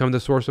 You become the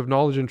source of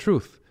knowledge and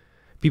truth.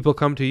 People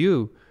come to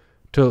you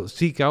to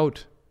seek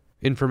out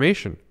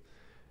information,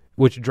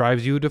 which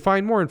drives you to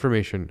find more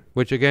information,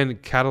 which again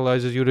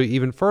catalyzes you to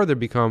even further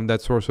become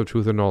that source of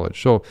truth and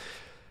knowledge. So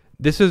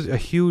this is a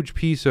huge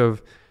piece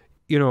of,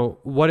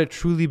 what it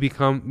truly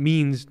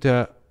means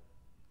to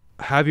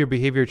have your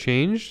behavior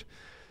changed.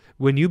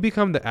 When you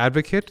become the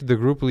advocate, the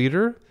group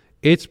leader,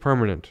 it's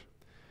permanent.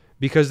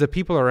 Because the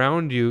people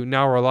around you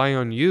now rely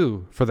on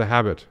you for the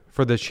habit,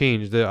 for the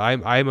change.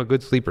 I'm a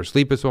good sleeper.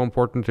 Sleep is so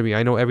important to me.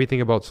 I know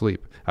everything about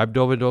sleep. I've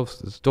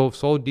dove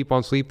so deep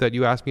on sleep that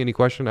you ask me any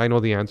question, I know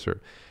the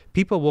answer.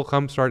 People will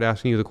come start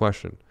asking you the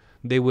question.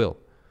 They will.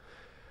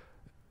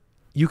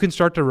 You can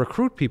start to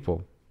recruit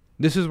people.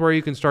 This is where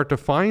you can start to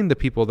find the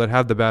people that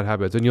have the bad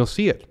habits, and you'll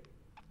see it.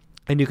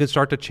 And you can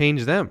start to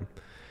change them.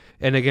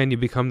 And again, you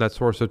become that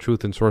source of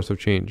truth and source of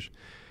change.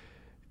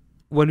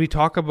 When we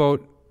talk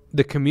about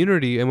the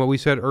community and what we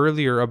said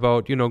earlier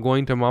about,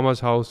 going to mama's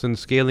house and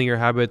scaling your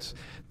habits,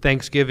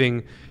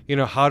 Thanksgiving,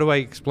 how do I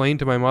explain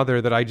to my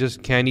mother that I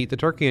just can't eat the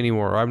turkey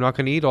anymore? Or I'm not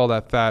going to eat all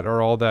that fat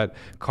or all that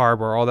carb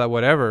or all that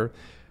whatever.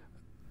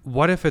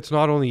 What if it's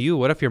not only you?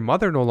 What if your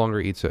mother no longer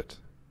eats it?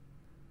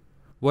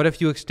 What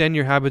if you extend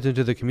your habits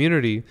into the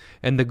community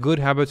and the good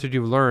habits that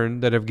you've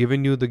learned that have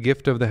given you the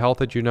gift of the health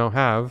that you now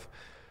have?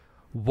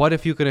 What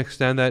if you can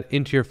extend that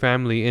into your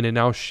family and it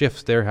now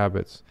shifts their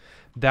habits?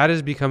 That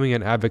is becoming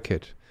an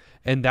advocate.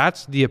 And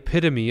that's the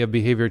epitome of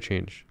behavior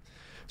change.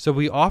 So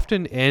we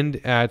often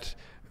end at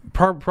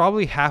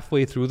probably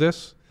halfway through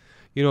this.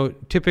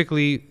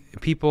 Typically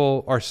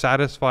people are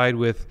satisfied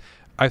with,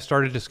 I've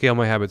started to scale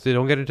my habits. They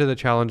don't get into the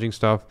challenging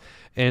stuff.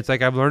 And it's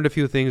like, I've learned a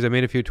few things. I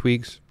made a few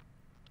tweaks.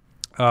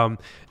 And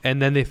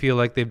then they feel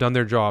like they've done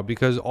their job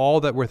because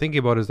all that we're thinking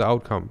about is the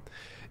outcome.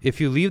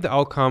 If you leave the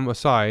outcome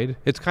aside,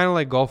 it's kind of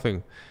like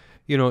golfing.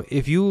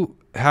 If you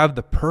have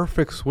the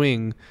perfect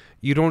swing,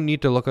 you don't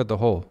need to look at the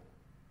hole.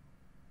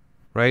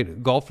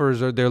 Right? Golfers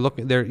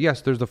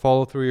yes, there's the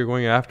follow through you're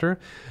going after,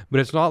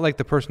 but it's not like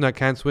the person that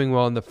can't swing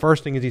well and the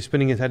first thing is he's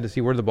spinning his head to see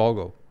where the ball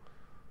go.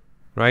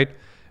 Right?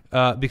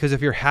 Because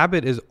if your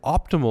habit is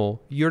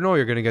optimal, you're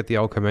going to get the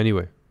outcome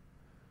anyway.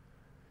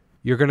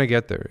 You're going to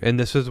get there. And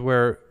this is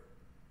where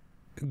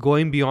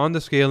going beyond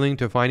the scaling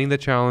to finding the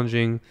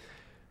challenging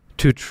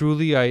to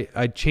truly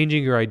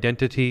changing your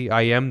identity,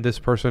 I am this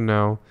person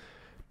now,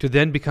 to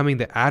then becoming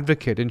the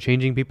advocate and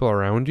changing people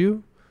around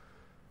you,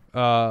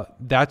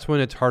 that's when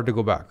it's hard to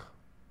go back.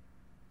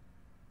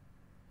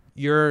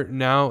 You're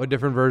now a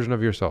different version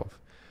of yourself.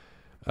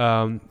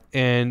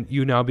 And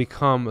you now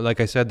become, like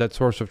I said, that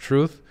source of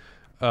truth,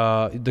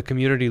 the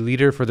community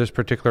leader for this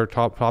particular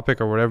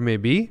topic or whatever it may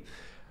be.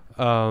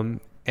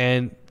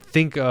 And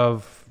think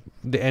of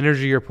the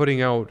energy you're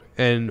putting out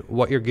and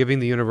what you're giving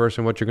the universe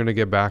and what you're going to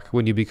get back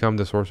when you become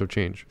the source of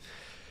change.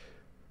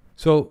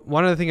 So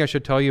one other thing I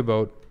should tell you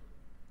about,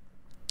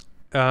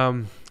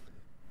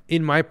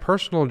 in my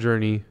personal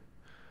journey,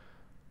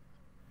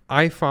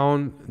 I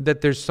found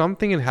that there's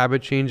something in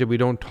habit change that we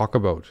don't talk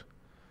about.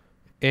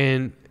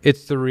 And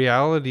it's the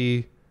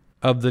reality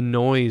of the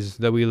noise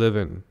that we live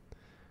in.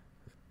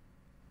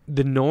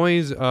 The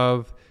noise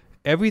of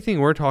everything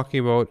we're talking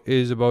about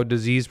is about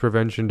disease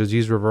prevention,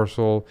 disease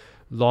reversal,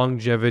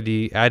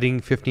 longevity, adding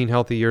 15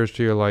 healthy years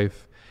to your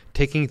life,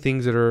 taking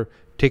things that are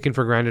taken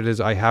for granted as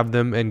I have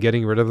them and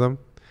getting rid of them.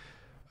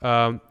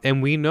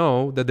 And we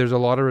know that there's a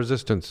lot of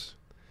resistance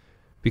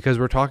because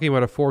we're talking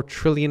about a $4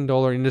 trillion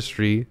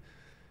industry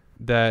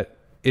that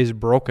is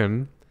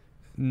broken.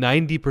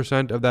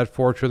 90% of that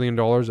 $4 trillion,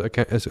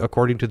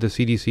 according to the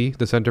CDC,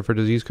 the Center for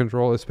Disease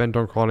Control, is spent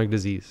on chronic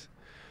disease.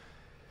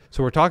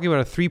 So we're talking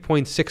about a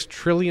 $3.6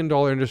 trillion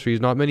industry.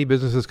 Not many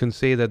businesses can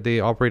say that they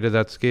operate at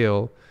that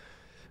scale,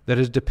 that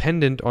is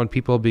dependent on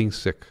people being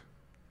sick.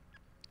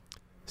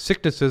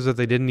 Sicknesses that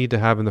they didn't need to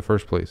have in the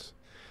first place.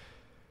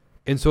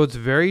 And so it's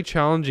very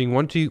challenging.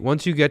 Once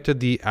you get to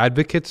the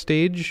advocate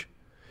stage,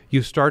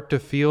 you start to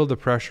feel the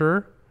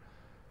pressure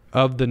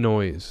of the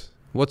noise.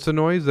 What's the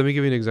noise? Let me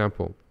give you an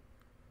example.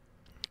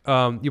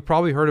 You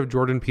probably heard of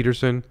Jordan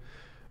Peterson,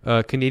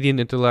 Canadian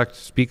intellect,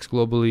 speaks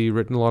globally,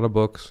 written a lot of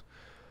books.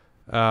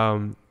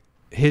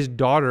 His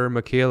daughter,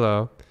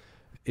 Michaela,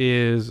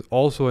 is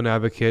also an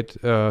advocate,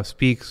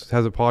 speaks,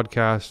 has a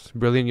podcast,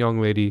 brilliant young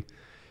lady.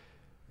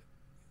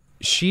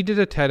 She did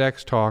a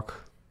TEDx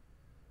talk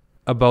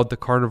about the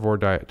carnivore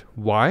diet.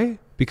 Why?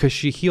 Because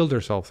she healed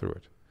herself through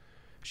it.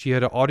 She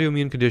had an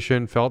autoimmune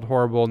condition, felt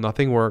horrible,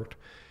 nothing worked.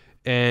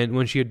 And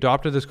when she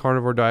adopted this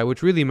carnivore diet,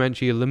 which really meant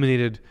she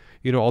eliminated,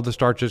 all the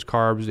starches,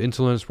 carbs,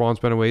 insulin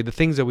response went away, the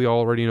things that we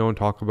already know and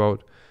talk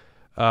about,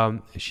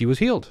 she was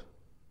healed.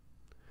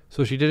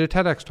 So she did a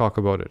TEDx talk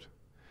about it.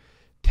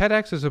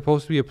 TEDx is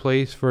supposed to be a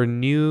place for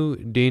new,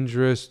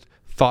 dangerous,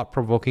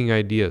 thought-provoking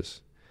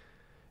ideas.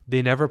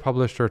 They never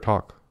published her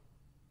talk.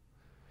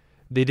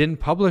 They didn't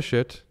publish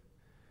it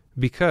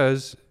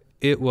because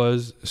it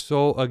was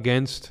so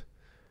against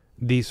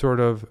the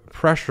sort of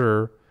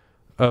pressure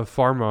of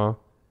pharma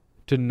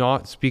to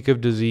not speak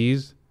of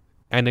disease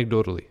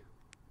anecdotally.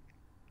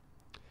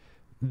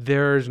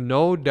 There's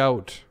no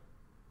doubt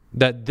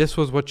that this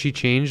was what she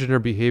changed in her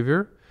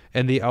behavior,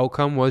 and the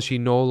outcome was she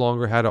no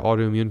longer had an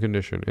autoimmune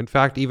condition. In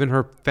fact, even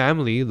her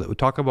family,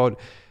 talk about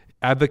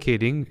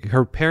advocating,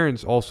 her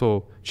parents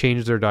also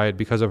changed their diet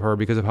because of her,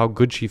 because of how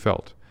good she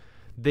felt.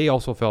 They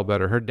also felt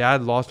better. Her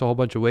dad lost a whole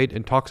bunch of weight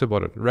and talks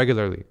about it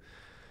regularly.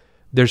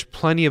 There's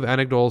plenty of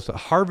anecdotes.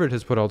 Harvard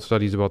has put out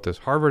studies about this.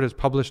 Harvard has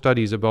published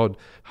studies about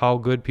how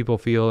good people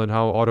feel and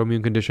how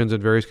autoimmune conditions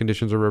and various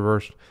conditions are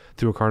reversed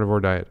through a carnivore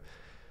diet.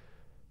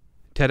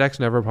 TEDx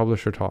never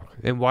published her talk.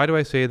 And why do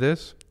I say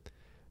this?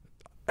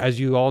 As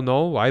you all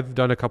know, I've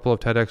done a couple of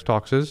TEDx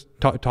talks,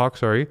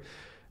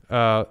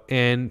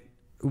 and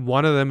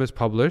one of them is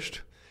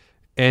published,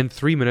 and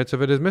 3 minutes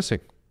of it is missing.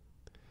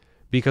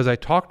 Because I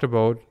talked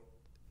about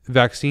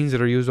vaccines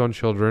that are used on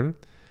children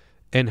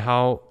and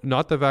how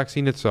not the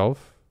vaccine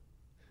itself,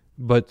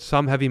 but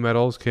some heavy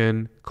metals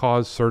can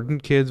cause certain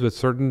kids with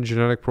certain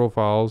genetic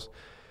profiles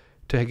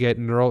to get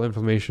neural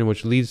inflammation,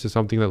 which leads to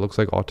something that looks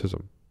like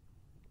autism.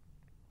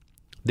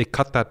 They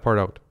cut that part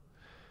out.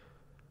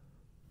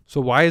 So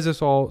why is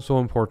this all so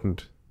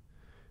important?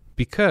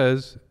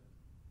 Because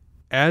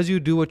as you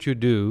do what you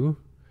do,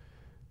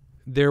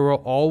 there will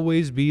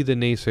always be the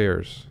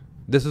naysayers.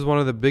 This is one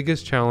of the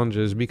biggest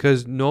challenges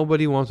because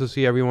nobody wants to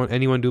see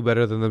anyone do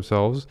better than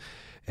themselves.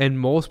 And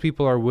most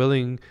people are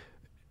willing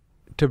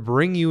to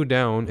bring you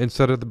down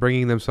instead of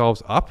bringing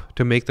themselves up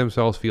to make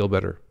themselves feel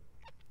better.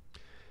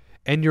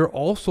 And you're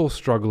also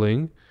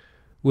struggling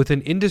with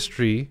an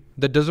industry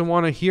that doesn't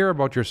want to hear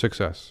about your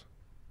success.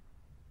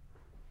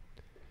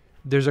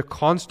 There's a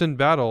constant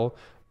battle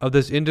of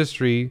this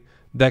industry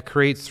that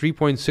creates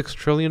 $3.6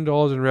 trillion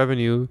in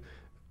revenue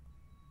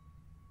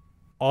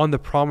on the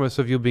promise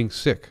of you being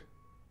sick.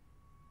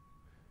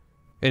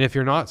 And if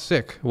you're not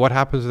sick, what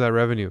happens to that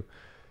revenue?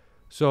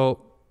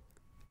 So,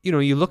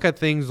 you look at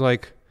things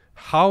like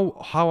how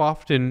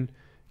often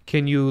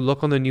can you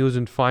look on the news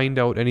and find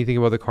out anything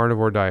about the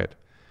carnivore diet?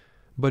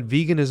 But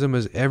veganism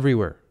is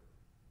everywhere.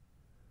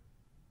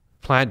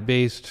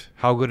 Plant-based,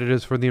 how good it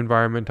is for the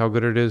environment, how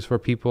good it is for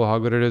people, how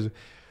good it is.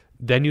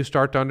 Then you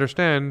start to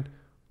understand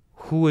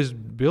who is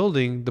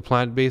building the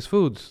plant-based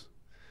foods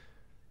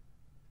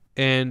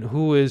and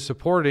who is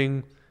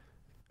supporting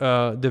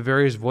the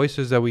various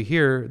voices that we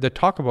hear that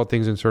talk about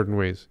things in certain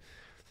ways.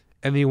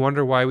 And then you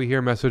wonder why we hear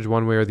a message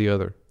one way or the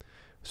other.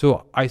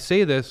 So I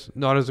say this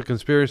not as a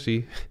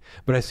conspiracy,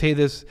 but I say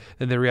this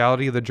in the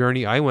reality of the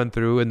journey I went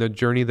through and the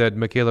journey that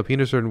Michaela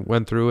Peterson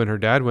went through and her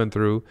dad went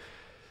through,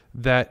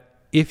 that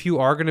if you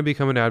are going to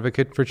become an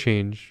advocate for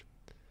change,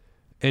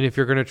 and if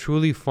you're going to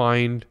truly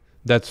find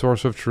that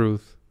source of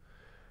truth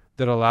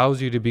that allows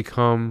you to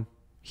become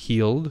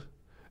healed,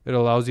 it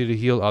allows you to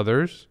heal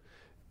others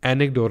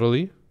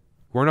anecdotally.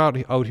 We're not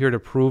out here to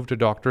prove to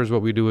doctors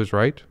what we do is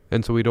right,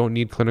 and so we don't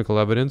need clinical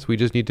evidence. We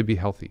just need to be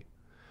healthy.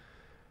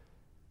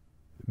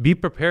 Be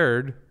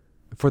prepared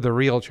for the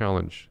real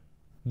challenge,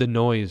 the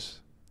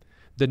noise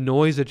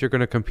that you're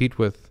going to compete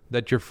with,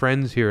 that your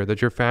friends hear,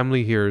 that your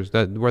family hears,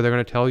 that where they're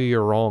going to tell you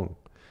you're wrong,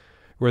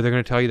 where they're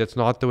going to tell you that's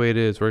not the way it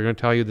is, where they're going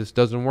to tell you this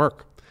doesn't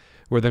work,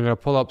 where they're going to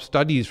pull up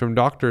studies from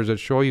doctors that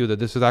show you that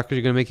this is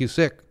actually going to make you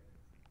sick.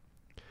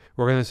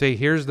 We're going to say,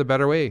 here's the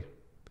better way.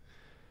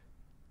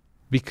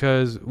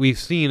 Because we've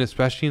seen,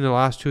 especially in the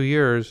last 2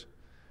 years,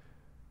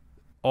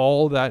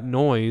 all that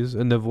noise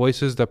and the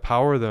voices that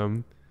power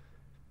them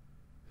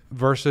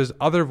versus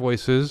other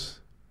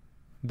voices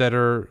that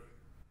are,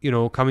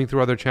 coming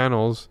through other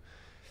channels,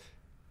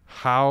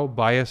 how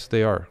biased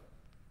they are.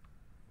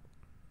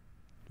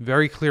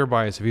 Very clear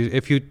bias.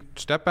 If you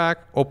step back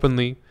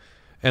openly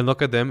and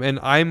look at them, and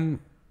I'm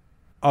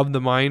of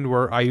the mind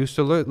where I used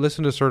to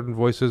listen to certain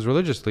voices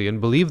religiously and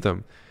believe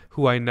them,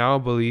 who I now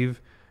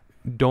believe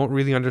don't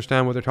really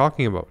understand what they're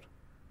talking about.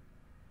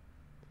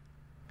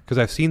 Because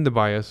I've seen the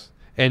bias,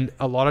 and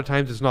a lot of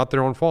times it's not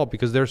their own fault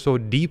because they're so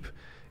deep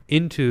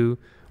into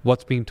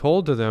what's being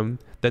told to them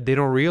that they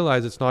don't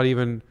realize it's not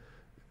even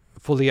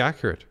fully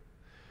accurate.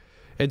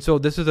 And so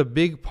this is a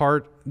big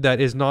part that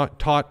is not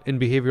taught in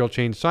behavioral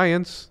change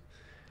science,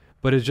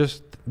 but it's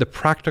just the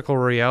practical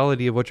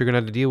reality of what you're going to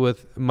have to deal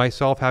with.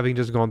 Myself having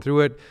just gone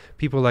through it,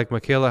 people like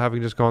Michaela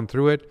having just gone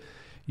through it,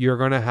 you're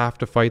going to have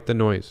to fight the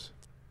noise.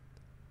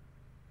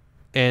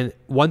 And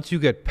once you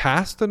get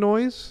past the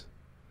noise,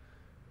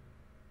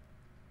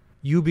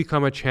 you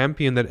become a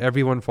champion that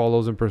everyone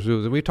follows and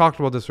pursues. And we talked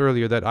about this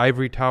earlier, that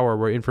ivory tower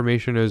where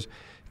information is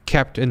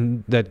kept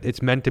and that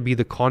it's meant to be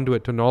the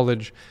conduit to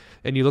knowledge.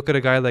 And you look at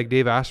a guy like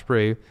Dave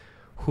Asprey,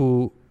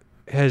 who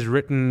has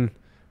written,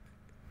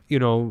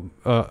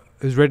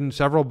 has written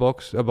several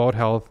books about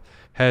health,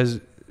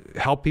 has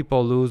helped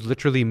people lose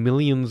literally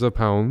millions of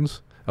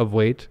pounds of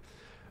weight.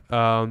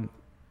 The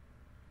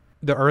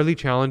early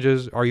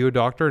challenges, are you a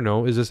doctor?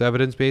 No. Is this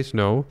evidence-based?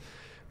 No.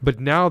 But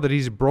now that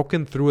he's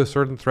broken through a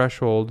certain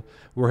threshold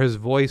where his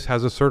voice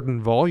has a certain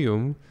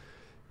volume,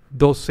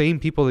 those same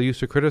people that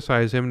used to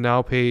criticize him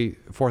now pay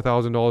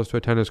 $4,000 to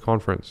attend his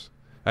conference.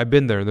 I've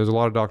been there, and there's a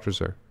lot of doctors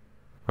there,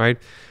 right?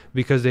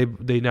 Because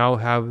they now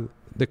have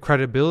the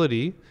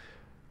credibility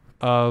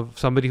of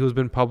somebody who's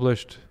been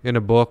published in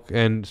a book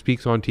and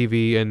speaks on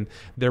TV, and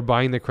they're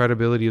buying the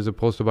credibility as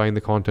opposed to buying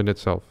the content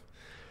itself.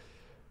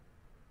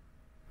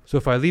 So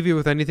if I leave you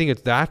with anything,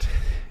 it's that.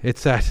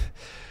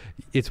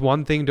 It's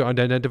one thing to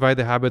identify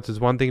the habits.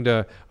 It's one thing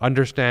to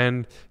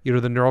understand, the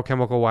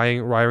neurochemical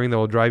wiring that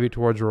will drive you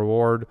towards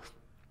reward.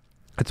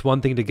 It's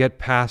one thing to get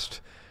past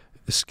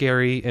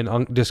scary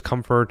and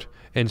discomfort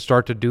and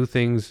start to do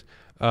things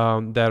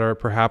that are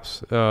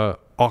perhaps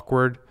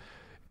awkward.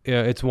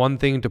 It's one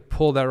thing to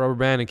pull that rubber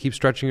band and keep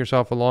stretching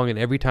yourself along, and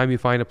every time you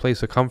find a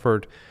place of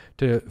comfort,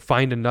 to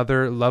find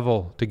another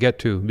level to get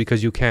to,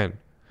 because you can.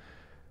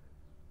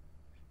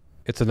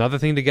 It's another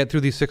thing to get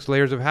through these 6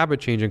 layers of habit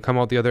change and come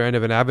out the other end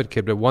of an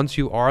advocate. But once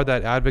you are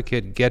that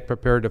advocate, get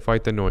prepared to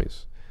fight the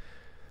noise,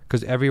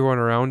 because everyone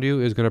around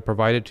you is going to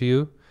provide it to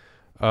you.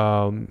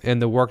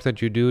 And the work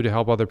that you do to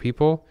help other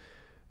people,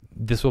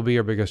 this will be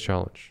your biggest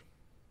challenge.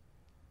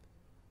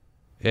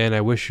 And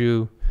I wish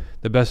you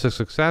the best of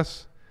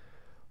success.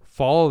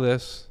 Follow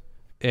this,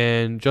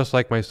 and just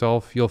like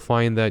myself, you'll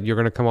find that you're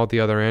going to come out the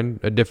other end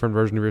a different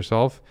version of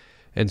yourself,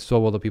 and so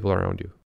will the people around you.